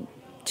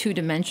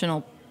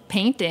 two-dimensional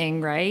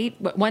painting, right?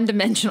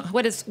 One-dimensional.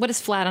 What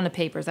is flat on a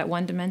paper? Is that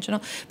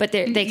one-dimensional? But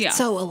they get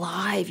so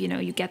alive,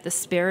 you get the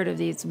spirit of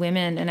these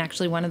women. And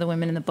actually one of the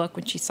women in the book,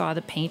 when she saw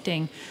the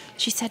painting,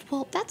 she said,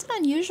 well, that's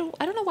unusual.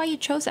 I don't know why you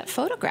chose that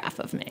photograph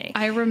of me.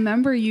 I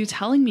remember you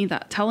telling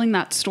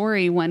that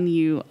story when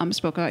you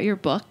spoke about your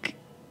book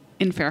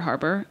in Fair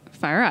Harbor,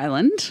 Fire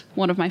Island,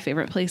 one of my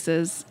favorite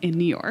places in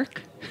New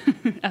York,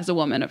 as a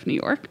woman of New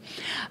York.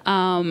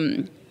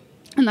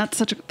 And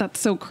that's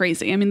so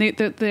crazy. I mean,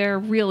 they're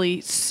really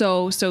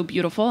so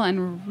beautiful,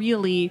 and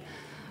really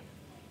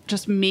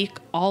just make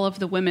all of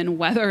the women,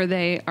 whether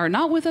they are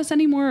not with us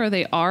anymore or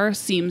they are,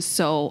 seem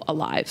so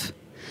alive.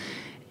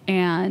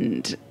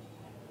 And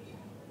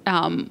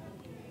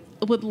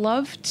would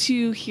love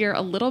to hear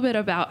a little bit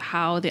about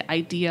how the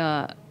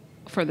idea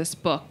for this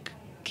book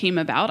came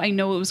about. I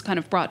know it was kind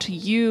of brought to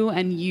you,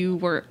 and you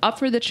were up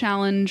for the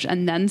challenge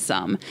and then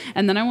some.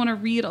 And then I want to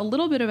read a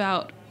little bit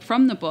about,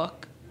 from the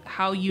book,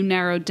 how you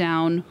narrowed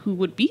down who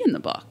would be in the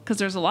book, because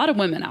there's a lot of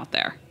women out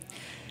there.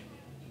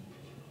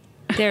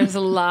 There's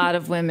a lot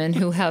of women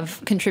who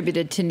have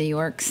contributed to New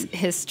York's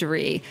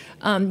history.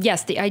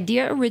 Yes, the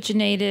idea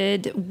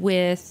originated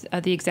with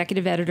the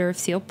executive editor of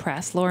Seal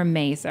Press, Laura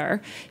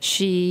Mazur.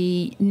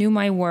 She knew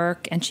my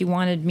work, and she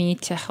wanted me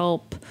to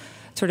help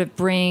sort of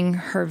bring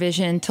her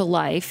vision to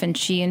life. And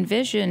she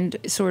envisioned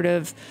sort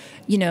of,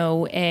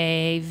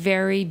 a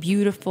very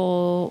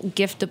beautiful,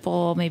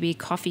 giftable, maybe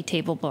coffee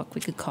table book, we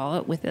could call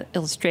it, with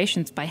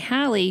illustrations by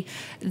Hallie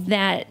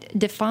that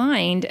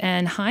defined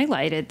and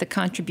highlighted the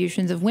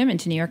contributions of women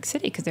to New York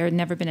City, because there had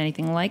never been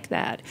anything like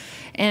that.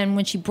 And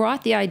when she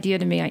brought the idea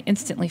to me, I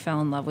instantly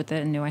fell in love with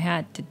it and knew I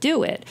had to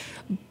do it.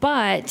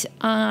 But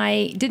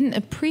I didn't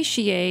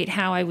appreciate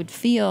how I would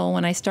feel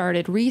when I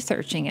started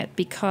researching it,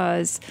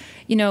 because,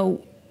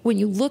 when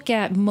you look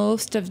at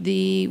most of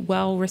the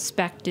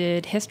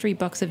well-respected history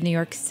books of New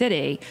York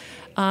City,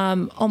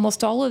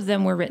 almost all of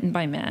them were written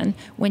by men.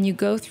 When you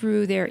go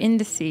through their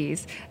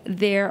indices,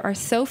 there are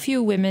so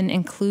few women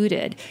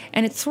included,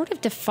 and it sort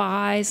of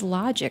defies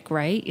logic,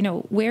 right?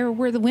 Where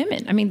were the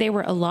women? I mean, they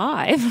were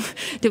alive,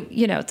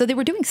 so they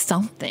were doing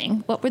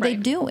something. What were they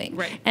doing?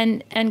 Right.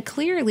 And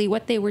clearly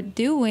what they were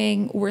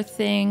doing were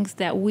things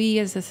that we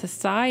as a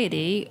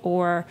society,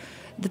 or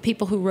the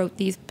people who wrote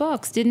these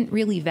books, didn't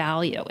really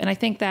value. And I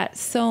think that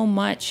so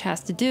much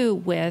has to do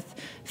with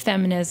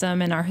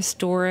feminism and our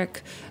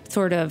historic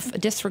sort of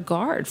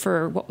disregard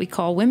for what we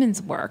call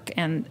women's work,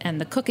 and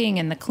the cooking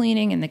and the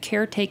cleaning and the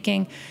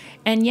caretaking.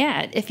 And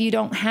yet, if you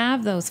don't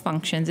have those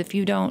functions, if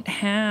you don't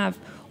have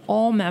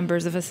all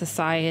members of a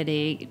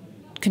society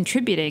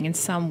contributing in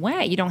some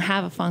way, you don't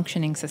have a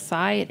functioning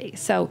society.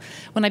 So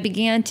when I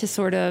began to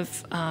sort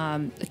of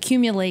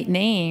accumulate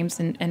names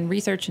and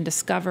research and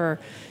discover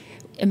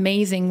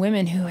amazing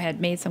women who had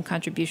made some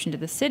contribution to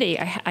the city,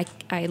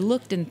 I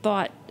looked and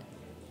thought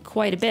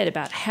quite a bit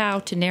about how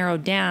to narrow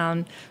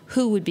down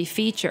who would be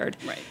featured.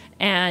 Right.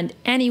 And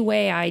any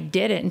way I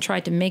did it and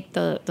tried to make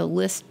the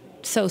list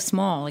so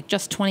small, like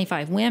just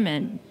 25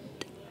 women,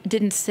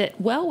 didn't sit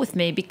well with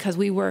me, because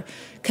we were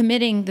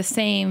committing the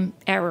same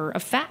error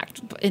of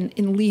fact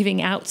in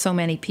leaving out so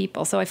many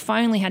people. So I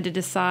finally had to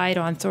decide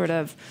on sort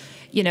of,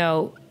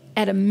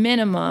 at a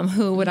minimum,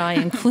 who would I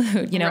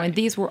include, Right. And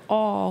these were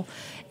all,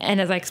 and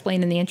as I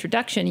explained in the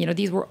introduction,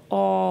 these were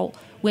all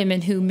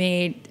women who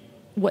made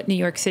what New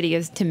York City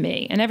is to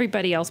me. And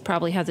everybody else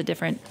probably has a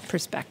different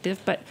perspective,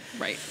 but...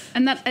 Right.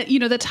 And that,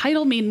 the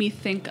title made me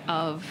think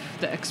of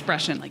the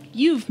expression, like,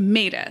 you've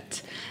made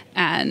it,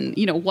 and,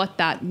 what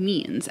that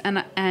means.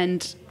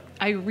 And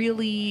I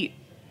really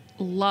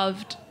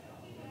loved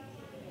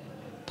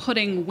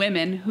putting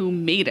women who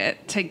made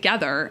it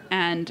together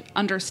and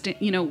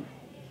understand,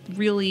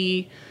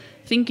 really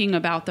thinking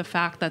about the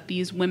fact that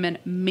these women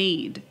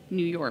made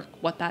New York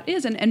what that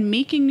is. And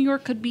making New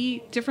York could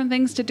be different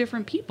things to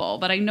different people.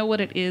 But I know what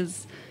it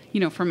is,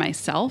 for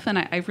myself. And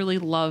I really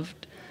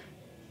loved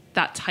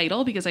that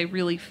title, because I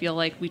really feel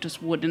like we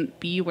just wouldn't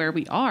be where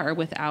we are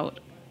without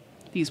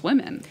these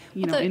women,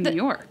 in New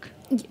York.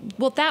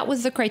 Well, that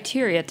was the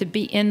criteria to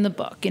be in the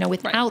book.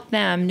 Without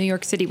them, New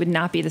York City would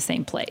not be the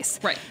same place.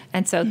 Right.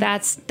 And so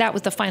that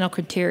was the final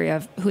criteria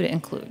of who to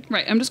include.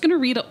 Right. I'm just going to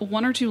read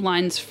one or two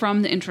lines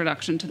from the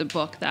introduction to the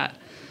book that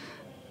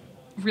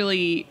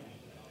really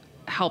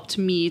helped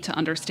me to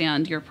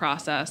understand your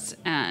process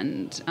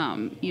and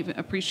even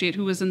appreciate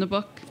who was in the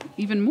book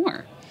even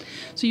more.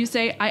 So you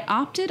say, I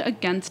opted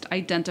against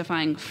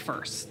identifying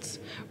firsts.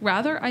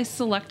 Rather, I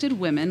selected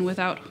women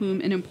without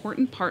whom an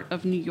important part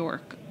of New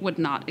York would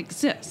not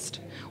exist,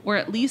 or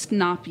at least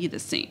not be the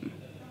same.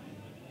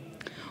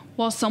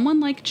 While someone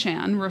like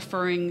Chan,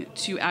 referring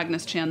to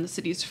Agnes Chan, the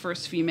city's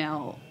first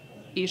female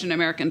Asian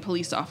American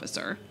police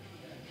officer,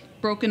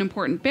 broke an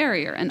important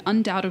barrier and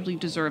undoubtedly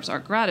deserves our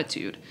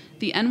gratitude,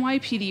 the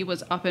NYPD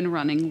was up and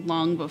running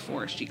long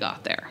before she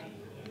got there.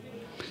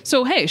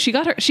 So hey, she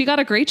got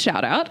a great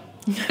shout out.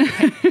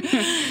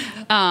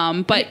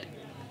 But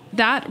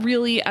that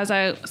really, as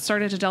I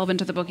started to delve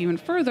into the book even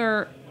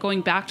further,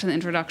 going back to the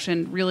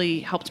introduction,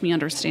 really helped me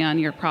understand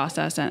your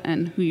process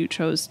and who you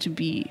chose to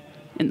be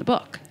in the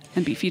book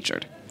and be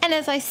featured. And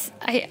as I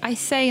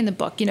say in the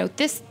book,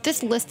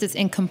 this list is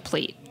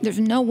incomplete. There's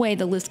no way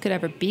the list could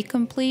ever be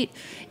complete,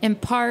 in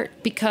part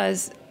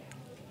because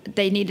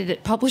they needed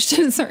it published at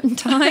a certain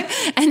time,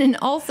 and in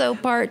also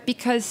part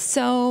because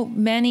so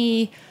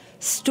many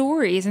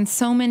stories and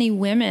so many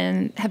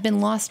women have been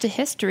lost to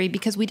history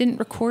because we didn't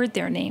record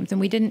their names and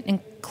we didn't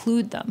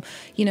include them.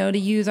 To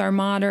use our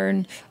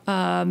modern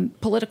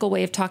political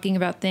way of talking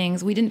about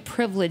things, we didn't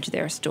privilege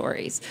their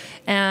stories,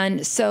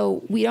 and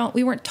so we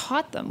weren't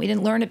taught them. We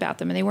didn't learn about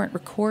them, and they weren't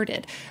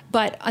recorded.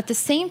 But at the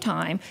same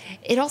time,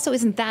 it also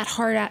isn't that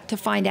hard to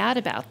find out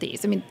about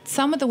these. I mean,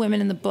 some of the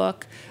women in the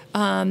book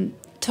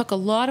took a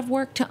lot of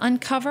work to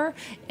uncover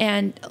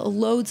and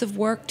loads of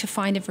work to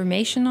find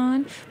information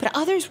on, but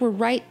others were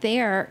right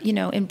there,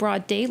 in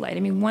broad daylight. I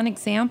mean, one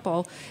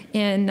example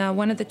in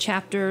one of the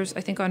chapters,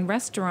 I think on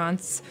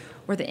restaurants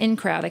or the In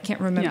Crowd, I can't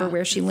remember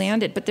where she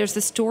landed, but there's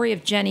the story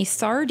of Jenny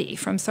Sardi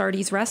from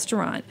Sardi's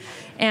restaurant.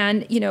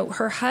 And,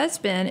 her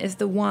husband is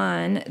the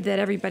one that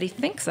everybody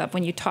thinks of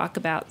when you talk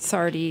about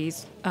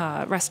Sardi's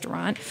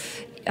restaurant.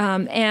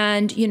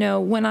 And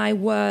when I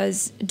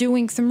was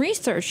doing some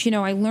research,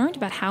 I learned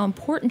about how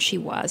important she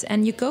was.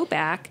 And you go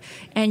back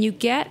and you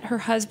get her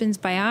husband's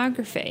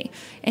biography,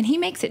 and he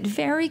makes it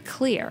very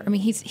clear. I mean,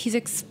 he's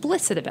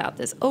explicit about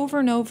this over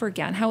and over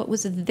again, how it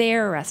was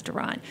their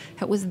restaurant,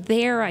 how it was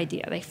their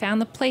idea. They found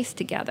the place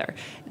together.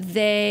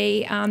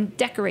 They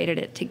decorated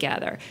it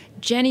together.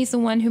 Jenny's the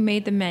one who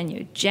made the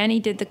menu. Jenny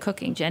did the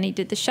cooking. Jenny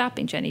did the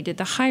shopping. Jenny did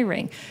the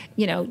hiring.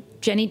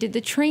 Jenny did the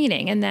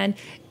training. And then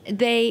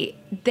they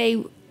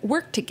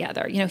worked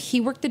together.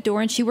 He worked the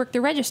door and she worked the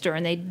register,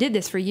 and they did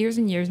this for years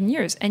and years and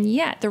years. And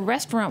yet the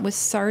restaurant was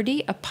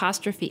Sardi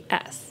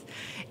 'S.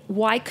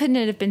 Why couldn't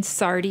it have been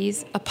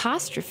Sardi's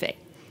apostrophe?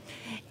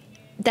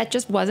 That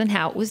just wasn't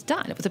how it was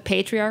done. It was a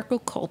patriarchal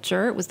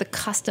culture. It was the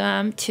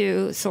custom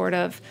to sort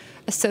of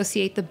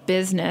associate the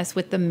business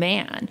with the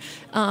man.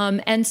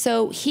 And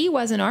so he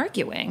wasn't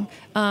arguing.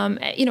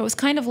 It was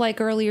kind of like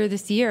earlier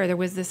this year, there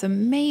was this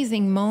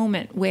amazing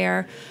moment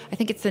where I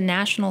think it's the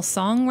National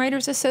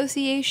Songwriters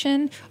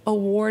Association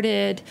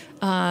awarded,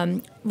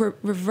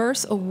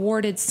 reverse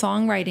awarded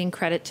songwriting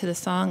credit to the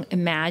song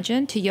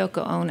Imagine to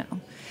Yoko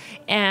Ono.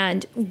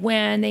 And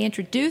when they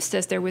introduced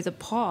us, there was a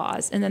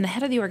pause. And then the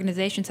head of the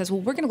organization says, well,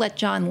 we're going to let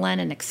John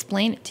Lennon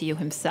explain it to you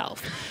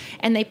himself.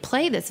 And they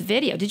play this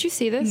video. Did you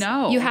see this?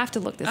 No. You have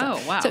to look this up.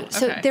 Oh, wow.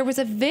 So there was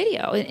a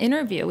video, an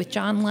interview with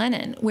John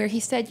Lennon, where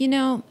he said,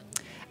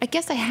 I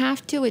guess I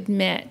have to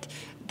admit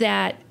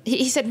that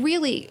he said,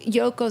 really,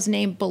 Yoko's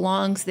name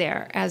belongs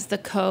there as the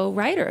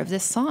co-writer of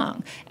this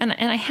song. And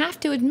I have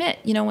to admit,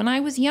 when I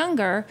was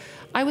younger,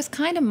 I was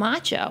kind of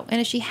macho. And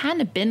if she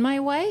hadn't been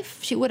my wife,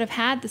 she would have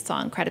had the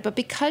song credit. But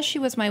because she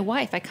was my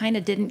wife, I kind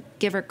of didn't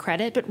give her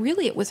credit. But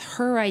really, it was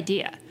her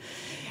idea.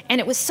 And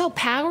it was so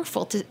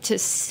powerful to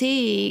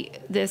see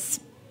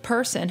this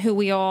person who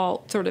we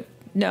all sort of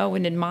know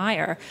and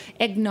admire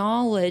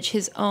acknowledge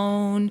his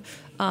own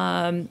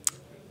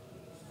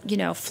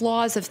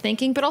flaws of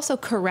thinking, but also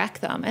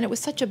correct them. And it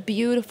was such a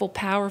beautiful,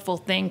 powerful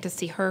thing to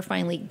see her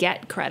finally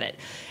get credit.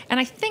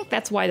 And I think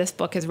that's why this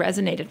book has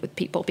resonated with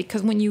people,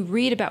 because when you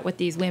read about what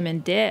these women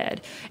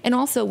did, and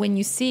also when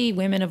you see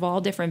women of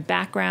all different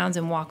backgrounds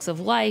and walks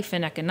of life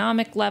and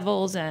economic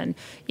levels and,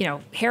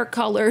 hair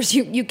colors,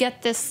 you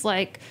get this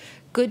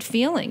good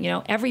feeling,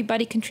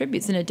 everybody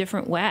contributes in a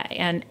different way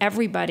and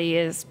everybody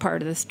is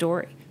part of the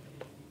story.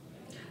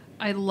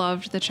 I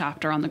loved the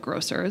chapter on the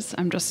grocers.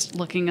 I'm just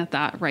looking at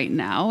that right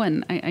now,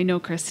 and I know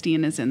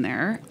Christine is in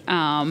there.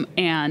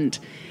 And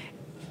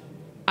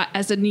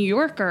as a New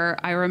Yorker,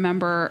 I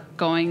remember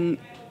going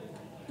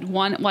to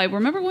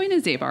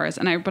Zabar's,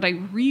 but I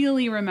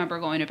really remember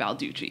going to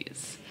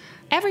Balducci's.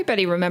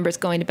 Everybody remembers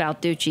going to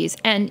Balducci's.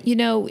 And,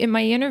 in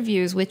my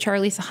interviews with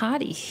Charlie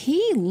Sahadi,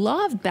 he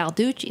loved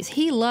Balducci's.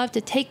 He loved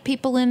to take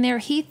people in there.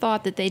 He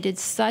thought that they did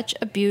such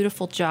a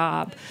beautiful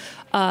job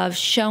of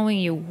showing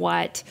you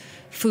what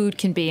food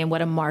can be and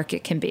what a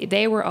market can be.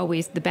 They were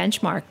always the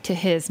benchmark to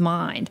his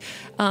mind.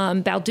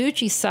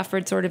 Balducci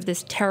suffered sort of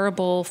this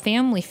terrible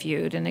family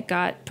feud, and it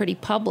got pretty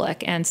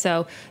public. And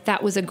so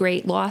that was a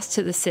great loss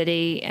to the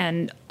city.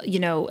 And,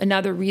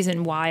 another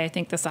reason why I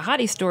think the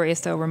Sahadi story is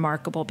so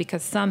remarkable,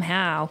 because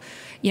somehow,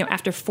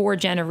 after 4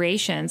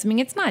 generations,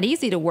 it's not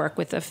easy to work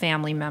with a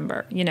family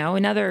member. You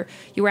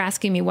were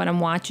asking me what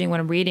I'm watching, what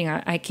I'm reading.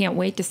 I can't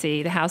wait to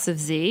see The House of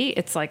Z.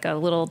 It's like a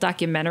little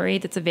documentary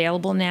that's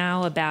available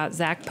now about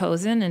Zach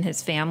Posen and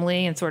his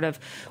family and sort of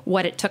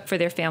what it took for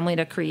their family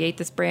to create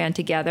this brand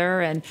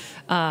together. And,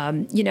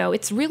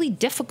 it's really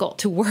difficult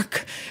to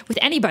work with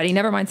anybody,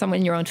 never mind someone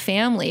in your own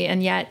family.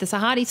 And yet the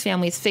Sahadi's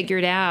family has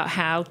figured out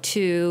how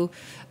to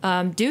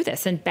do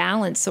this and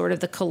balance sort of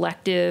the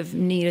collective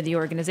need of the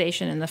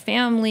organization and the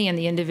family and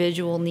the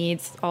individual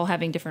needs, all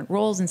having different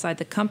roles inside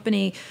the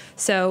company.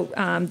 So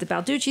the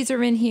Balducci's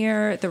are in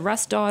here, the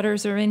Rust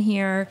daughters are in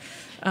here,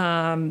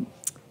 Lillian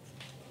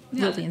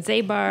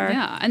Zabar.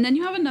 Yeah, and then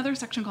you have another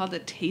section called the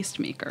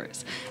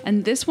Tastemakers.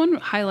 And this one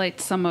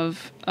highlights some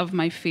of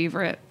my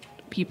favorite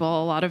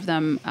people, a lot of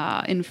them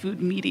in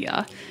food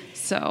media.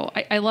 So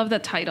I love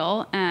that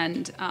title.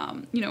 And,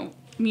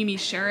 Mimi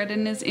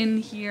Sheridan is in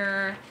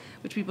here,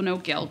 which people know,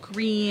 Gail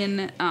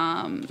Green.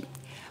 And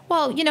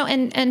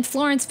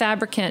Florence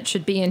Fabricant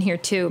should be in here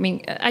too. I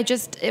mean,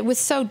 it was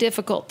so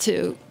difficult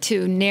to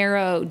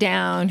narrow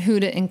down who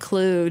to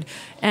include.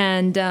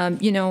 And,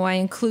 I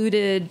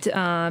included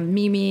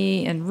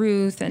Mimi and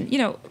Ruth.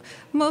 And,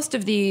 most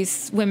of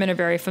these women are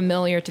very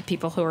familiar to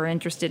people who are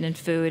interested in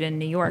food in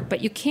New York.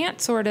 But you can't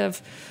sort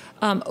of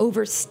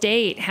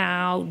overstate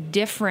how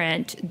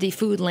different the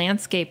food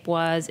landscape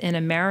was in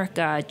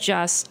America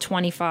just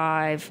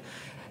 25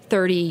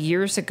 30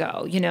 years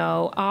ago.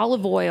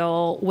 Olive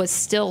oil was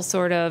still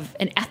sort of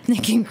an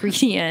ethnic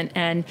ingredient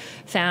and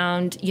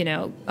found, in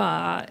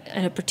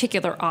a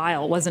particular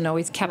aisle, wasn't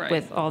always kept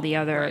with all the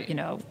other,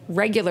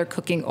 regular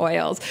cooking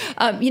oils.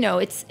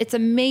 It's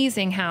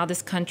amazing how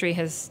this country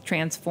has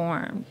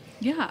transformed.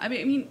 Yeah, I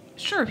mean,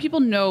 sure, people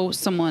know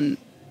someone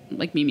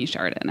like Mimi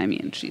Sheridan. I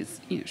mean,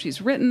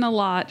 she's written a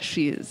lot,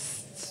 she's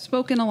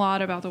spoken a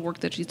lot about the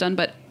work that she's done,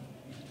 but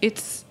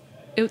it's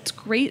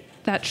great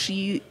that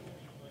she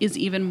is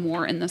even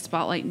more in the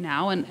spotlight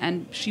now.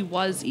 And she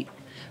was,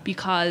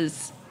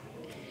 because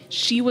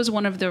she was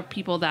one of the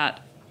people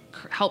that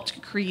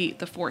helped create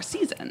the Four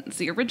Seasons,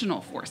 the original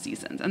Four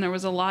Seasons. And there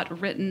was a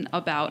lot written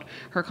about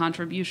her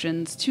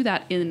contributions to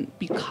that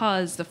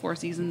because the Four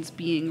Seasons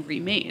being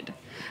remade.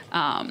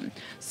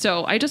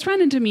 So I just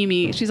ran into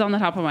Mimi. She's on the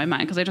top of my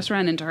mind because I just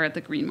ran into her at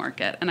the Green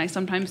Market. And I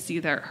sometimes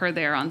see her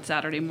there on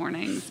Saturday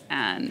mornings.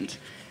 And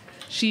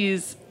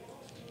she's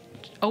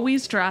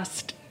always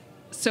dressed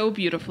so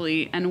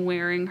beautifully and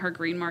wearing her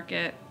Green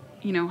Market,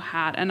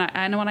 hat.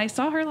 And when I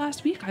saw her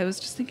last week, I was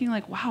just thinking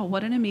like, wow,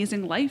 what an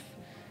amazing life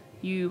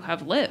you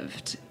have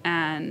lived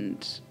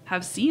and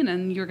have seen,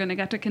 and you're going to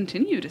get to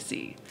continue to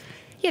see.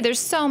 Yeah, there's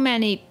so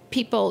many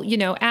people,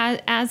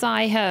 as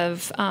I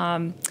have,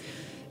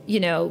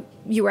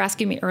 you were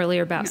asking me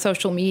earlier about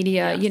social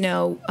media,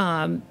 yes.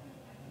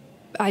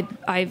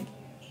 I've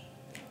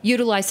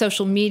utilize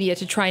social media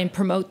to try and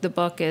promote the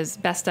book as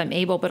best I'm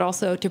able, but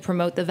also to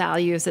promote the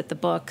values that the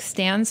book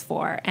stands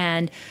for.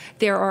 And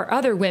there are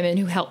other women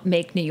who help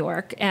make New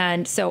York.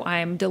 And so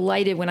I'm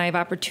delighted when I have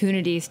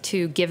opportunities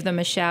to give them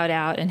a shout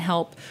out and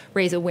help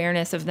raise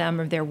awareness of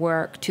them or their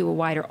work to a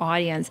wider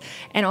audience.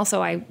 And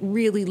also I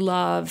really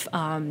love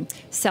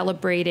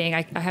celebrating.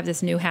 I have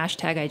this new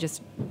hashtag I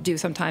just do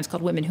sometimes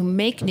called Women Who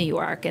Make New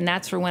York. And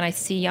that's for when I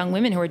see young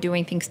women who are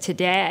doing things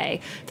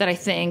today that I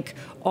think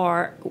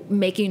are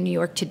making New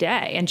York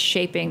today and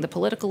shaping the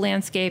political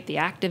landscape, the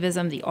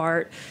activism, the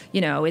art.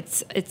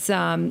 It's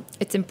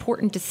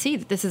important to see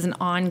that this is an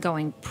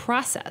ongoing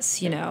process,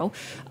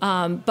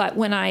 But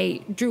when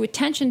I drew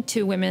attention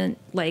to women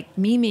like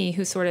Mimi,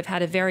 who sort of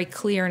had a very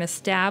clear and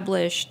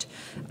established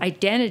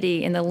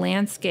identity in the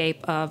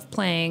landscape of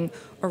playing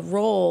a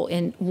role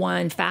in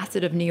one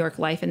facet of New York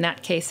life. In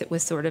that case, it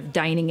was sort of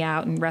dining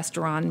out and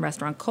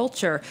restaurant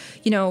culture.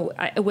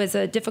 It was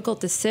a difficult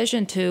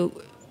decision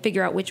to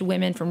figure out which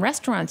women from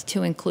restaurants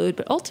to include,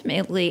 but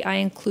ultimately I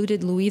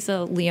included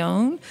Louisa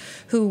Leone,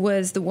 who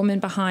was the woman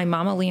behind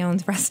Mama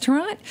Leone's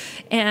restaurant.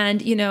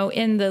 And,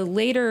 in the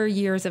later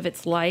years of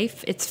its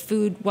life, its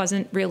food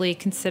wasn't really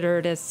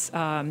considered as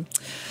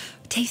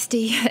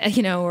tasty,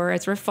 or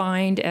as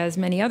refined as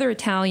many other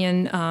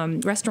Italian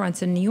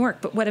restaurants in New York.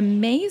 But what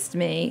amazed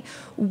me,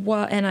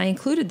 and I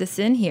included this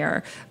in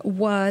here,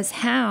 was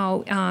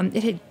how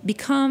it had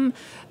become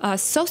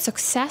so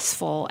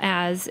successful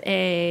as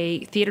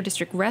a Theater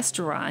District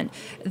restaurant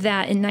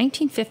that in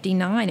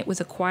 1959 it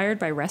was acquired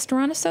by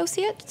Restaurant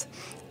Associates,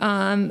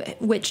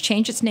 which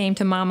changed its name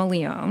to Mama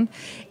Leone.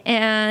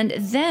 And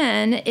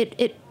then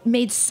it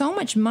made so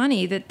much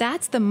money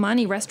that's the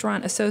money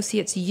Restaurant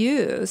Associates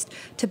used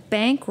to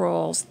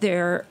bankroll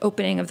their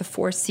opening of the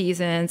Four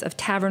Seasons, of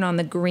Tavern on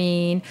the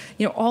Green,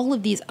 all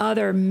of these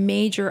other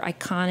major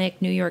iconic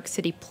New York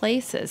City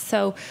places.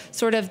 So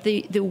sort of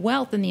the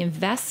wealth and the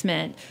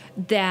investment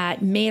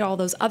that made all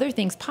those other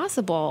things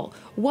possible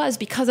was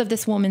because of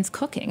this woman's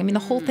cooking. I mean,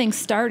 the whole thing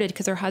started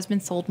because her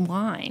husband sold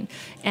wine.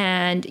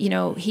 And,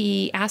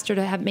 he asked her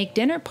to make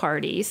dinner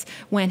parties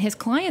when his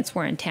clients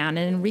were in town.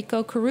 And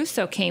Enrico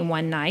Caruso came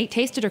one night,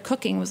 tasted her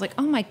cooking, was like,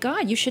 oh my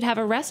God, you should have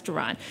a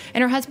restaurant.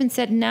 And her husband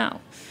said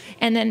no.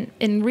 And then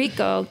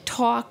Enrico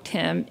talked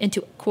him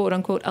into, quote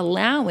unquote,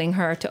 allowing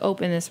her to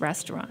open this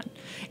restaurant.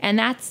 And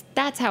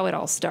that's how it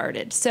all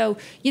started. So,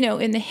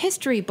 in the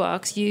history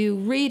books, you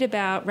read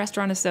about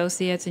restaurant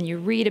associates and you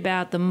read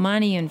about the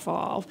money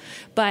involved.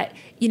 But,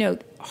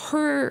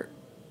 her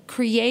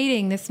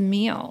creating this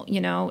meal,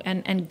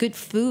 and good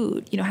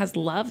food, has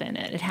love in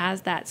it. It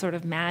has that sort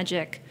of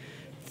magic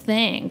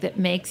thing that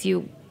makes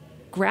you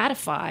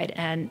gratified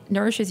and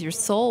nourishes your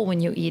soul when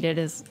you eat it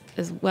as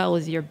well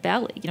as your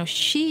belly.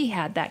 She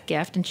had that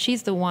gift, and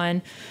she's the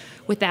one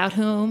without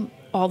whom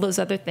all those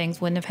other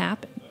things wouldn't have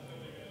happened.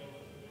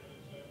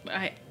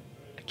 I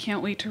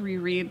can't wait to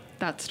reread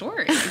that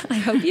story. I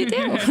hope you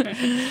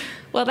do.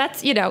 Well,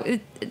 that's,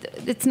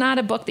 it's not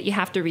a book that you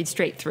have to read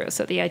straight through.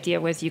 So the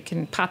idea was you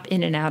can pop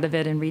in and out of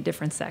it and read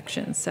different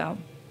sections. So,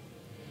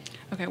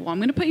 okay, well, I'm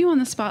going to put you on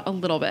the spot a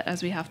little bit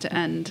as we have to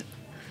end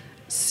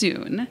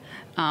soon.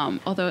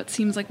 Although it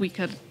seems like we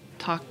could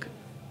talk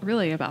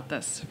really about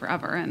this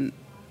forever. And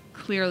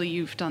clearly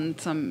you've done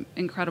some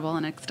incredible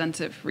and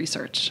extensive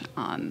research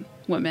on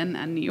women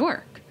and New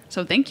York.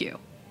 So thank you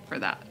for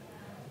that.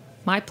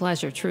 My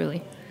pleasure,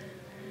 truly.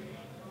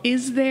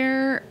 Is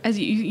there, as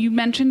you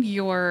mentioned,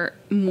 your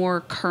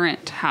more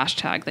current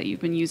hashtag that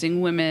you've been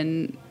using,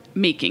 Women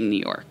Making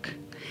New York.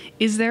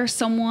 Is there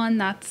someone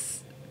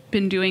that's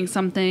been doing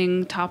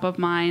something top of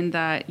mind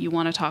that you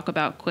want to talk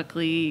about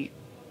quickly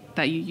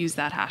that you use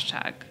that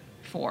hashtag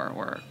for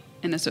or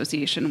in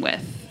association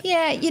with?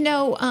 Yeah,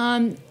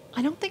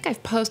 I don't think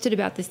I've posted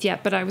about this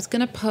yet, but I was going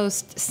to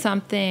post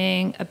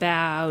something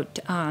about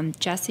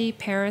Jessie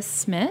Paris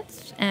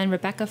Smith and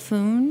Rebecca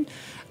Foon.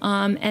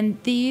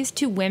 And these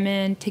two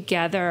women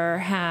together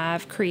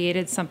have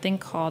created something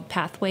called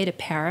Pathway to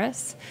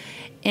Paris.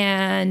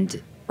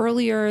 And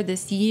earlier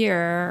this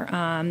year,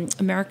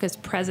 America's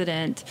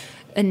president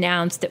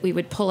announced that we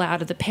would pull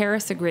out of the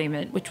Paris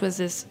Agreement, which was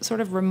this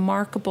sort of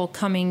remarkable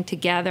coming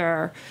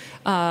together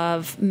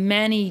of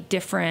many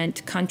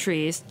different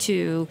countries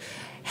to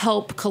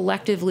help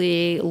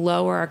collectively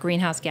lower our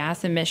greenhouse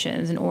gas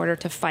emissions in order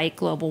to fight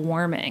global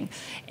warming.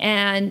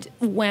 And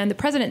when the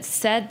president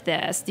said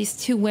this, these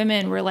two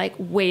women were like,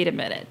 wait a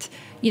minute,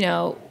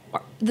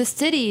 the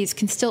cities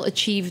can still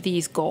achieve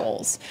these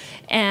goals.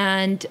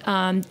 And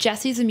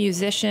Jessie's a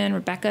musician,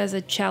 Rebecca is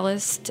a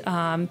cellist,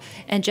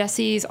 and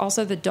Jessie's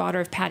also the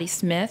daughter of Patti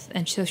Smith,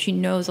 and so she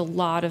knows a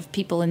lot of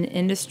people in the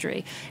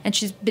industry. And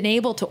she's been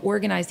able to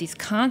organize these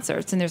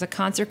concerts, and there's a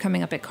concert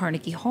coming up at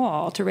Carnegie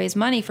Hall to raise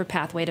money for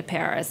Pathway to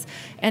Paris.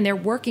 And they're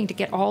working to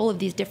get all of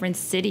these different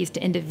cities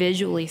to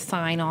individually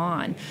sign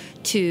on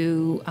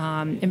to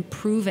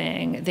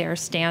improving their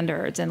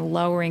standards and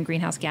lowering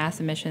greenhouse gas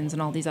emissions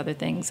and all these other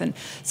things. And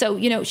so,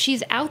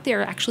 she's out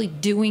there actually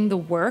doing the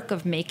work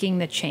of making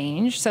the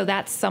change. So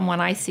that's someone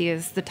I see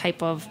as the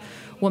type of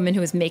woman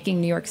who is making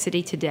New York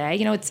City today.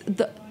 It's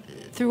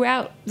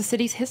throughout the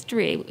city's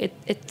history,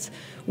 it's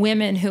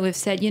women who have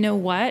said,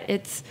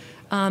 it's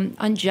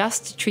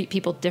unjust to treat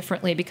people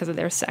differently because of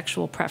their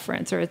sexual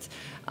preference, or it's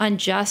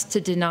unjust to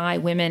deny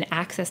women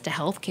access to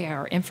health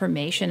care or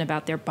information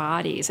about their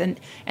bodies. And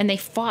they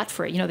fought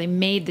for it. They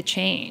made the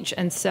change.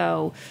 And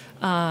so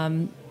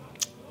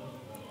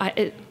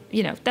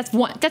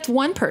that's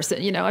one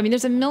person.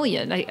 There's a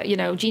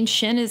million. Jean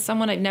Shin is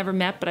someone I've never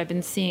met, but I've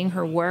been seeing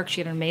her work. She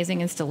had an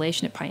amazing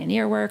installation at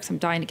Pioneer Works. I'm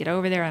dying to get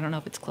over there. I don't know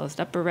if it's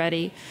closed up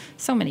already.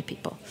 So many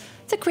people.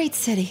 It's a great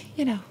city.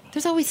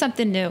 There's always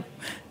something new.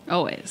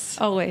 Always.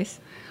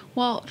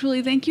 Well,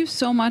 Julie, thank you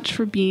so much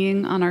for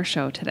being on our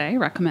show today,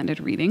 Recommended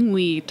Reading.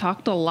 We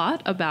talked a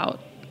lot about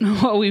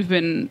what we've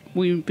been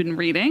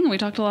reading. We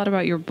talked a lot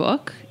about your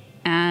book,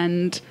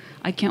 and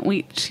I can't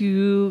wait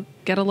to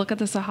get a look at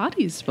the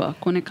Sahadi's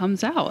book when it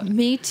comes out.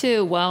 Me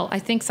too. Well, I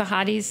think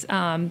Sahadi's,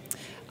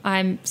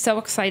 I'm so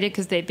excited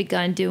because they've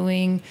begun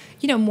doing,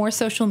 more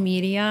social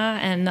media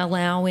and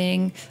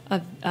allowing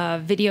a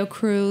video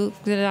crew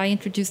that I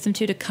introduced them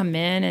to come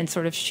in and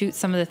sort of shoot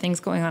some of the things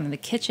going on in the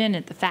kitchen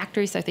at the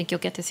factory. So I think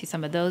you'll get to see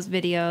some of those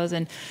videos.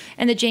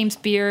 And the James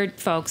Beard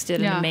folks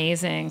did an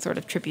amazing sort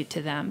of tribute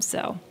to them.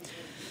 So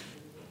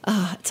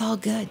it's all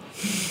good.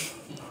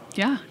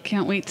 Yeah,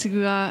 can't wait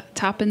to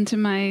tap into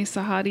my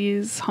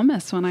Sahadi's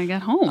hummus when I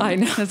get home. I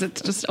know. Because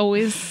it's just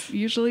always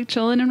usually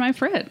chilling in my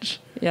fridge.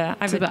 Yeah.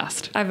 It's the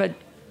best. I have a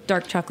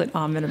dark chocolate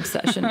almond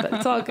obsession, but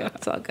it's all good.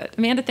 It's all good.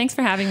 Amanda, thanks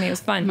for having me. It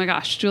was fun. Oh my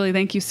gosh, Julie,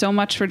 thank you so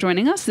much for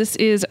joining us. This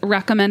is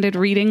Recommended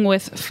Reading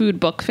with Food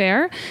Book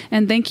Fair.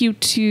 And thank you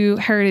to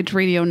Heritage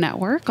Radio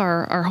Network,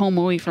 our home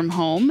away from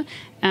home,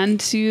 and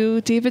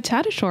to David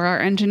Tadishore, our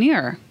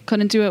engineer.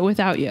 Couldn't do it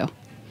without you.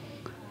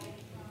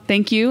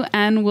 Thank you,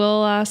 and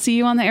we'll see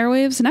you on the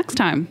airwaves next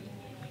time.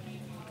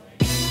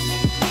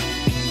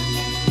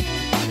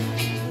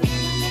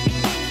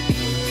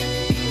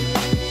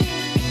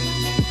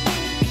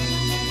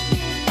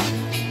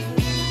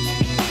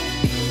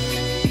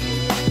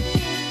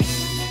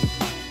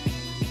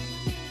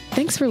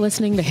 Thanks for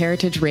listening to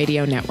Heritage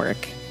Radio Network,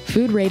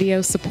 food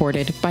radio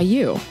supported by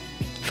you.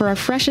 For our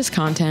freshest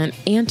content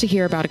and to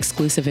hear about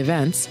exclusive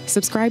events,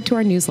 subscribe to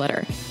our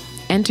newsletter.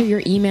 Enter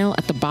your email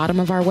at the bottom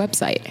of our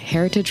website,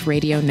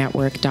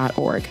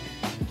 heritageradionetwork.org.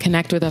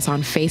 Connect with us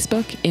on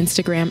Facebook,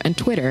 Instagram, and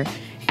Twitter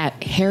at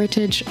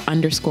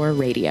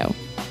heritage_radio.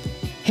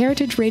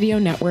 Heritage Radio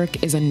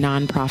Network is a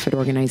nonprofit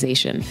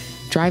organization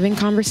driving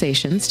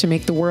conversations to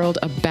make the world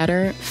a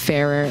better,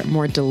 fairer,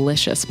 more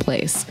delicious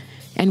place.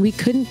 And we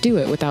couldn't do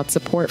it without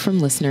support from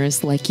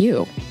listeners like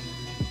you.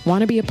 Want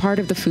to be a part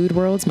of the food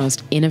world's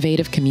most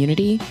innovative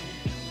community?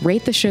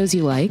 Rate the shows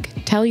you like,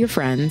 tell your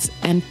friends,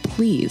 and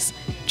please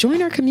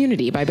join our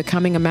community by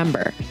becoming a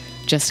member.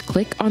 Just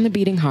click on the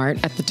beating heart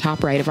at the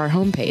top right of our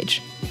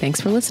homepage.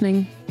 Thanks for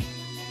listening.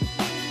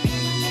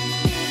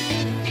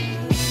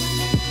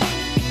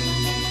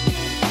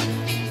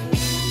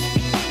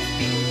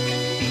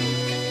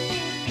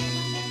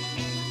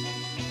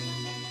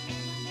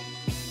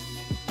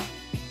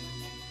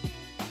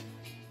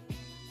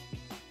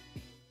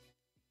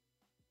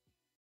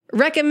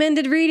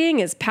 Recommended Reading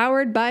is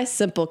powered by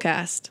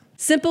Simplecast.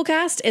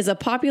 Simplecast is a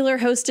popular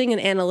hosting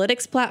and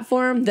analytics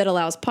platform that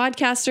allows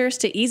podcasters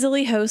to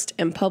easily host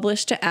and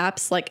publish to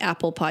apps like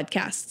Apple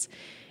Podcasts.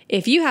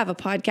 If you have a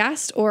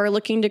podcast or are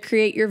looking to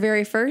create your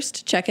very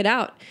first, check it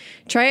out.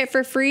 Try it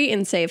for free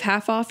and save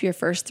half off your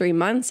first 3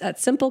 months at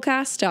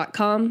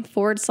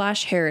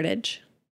simplecast.com/heritage.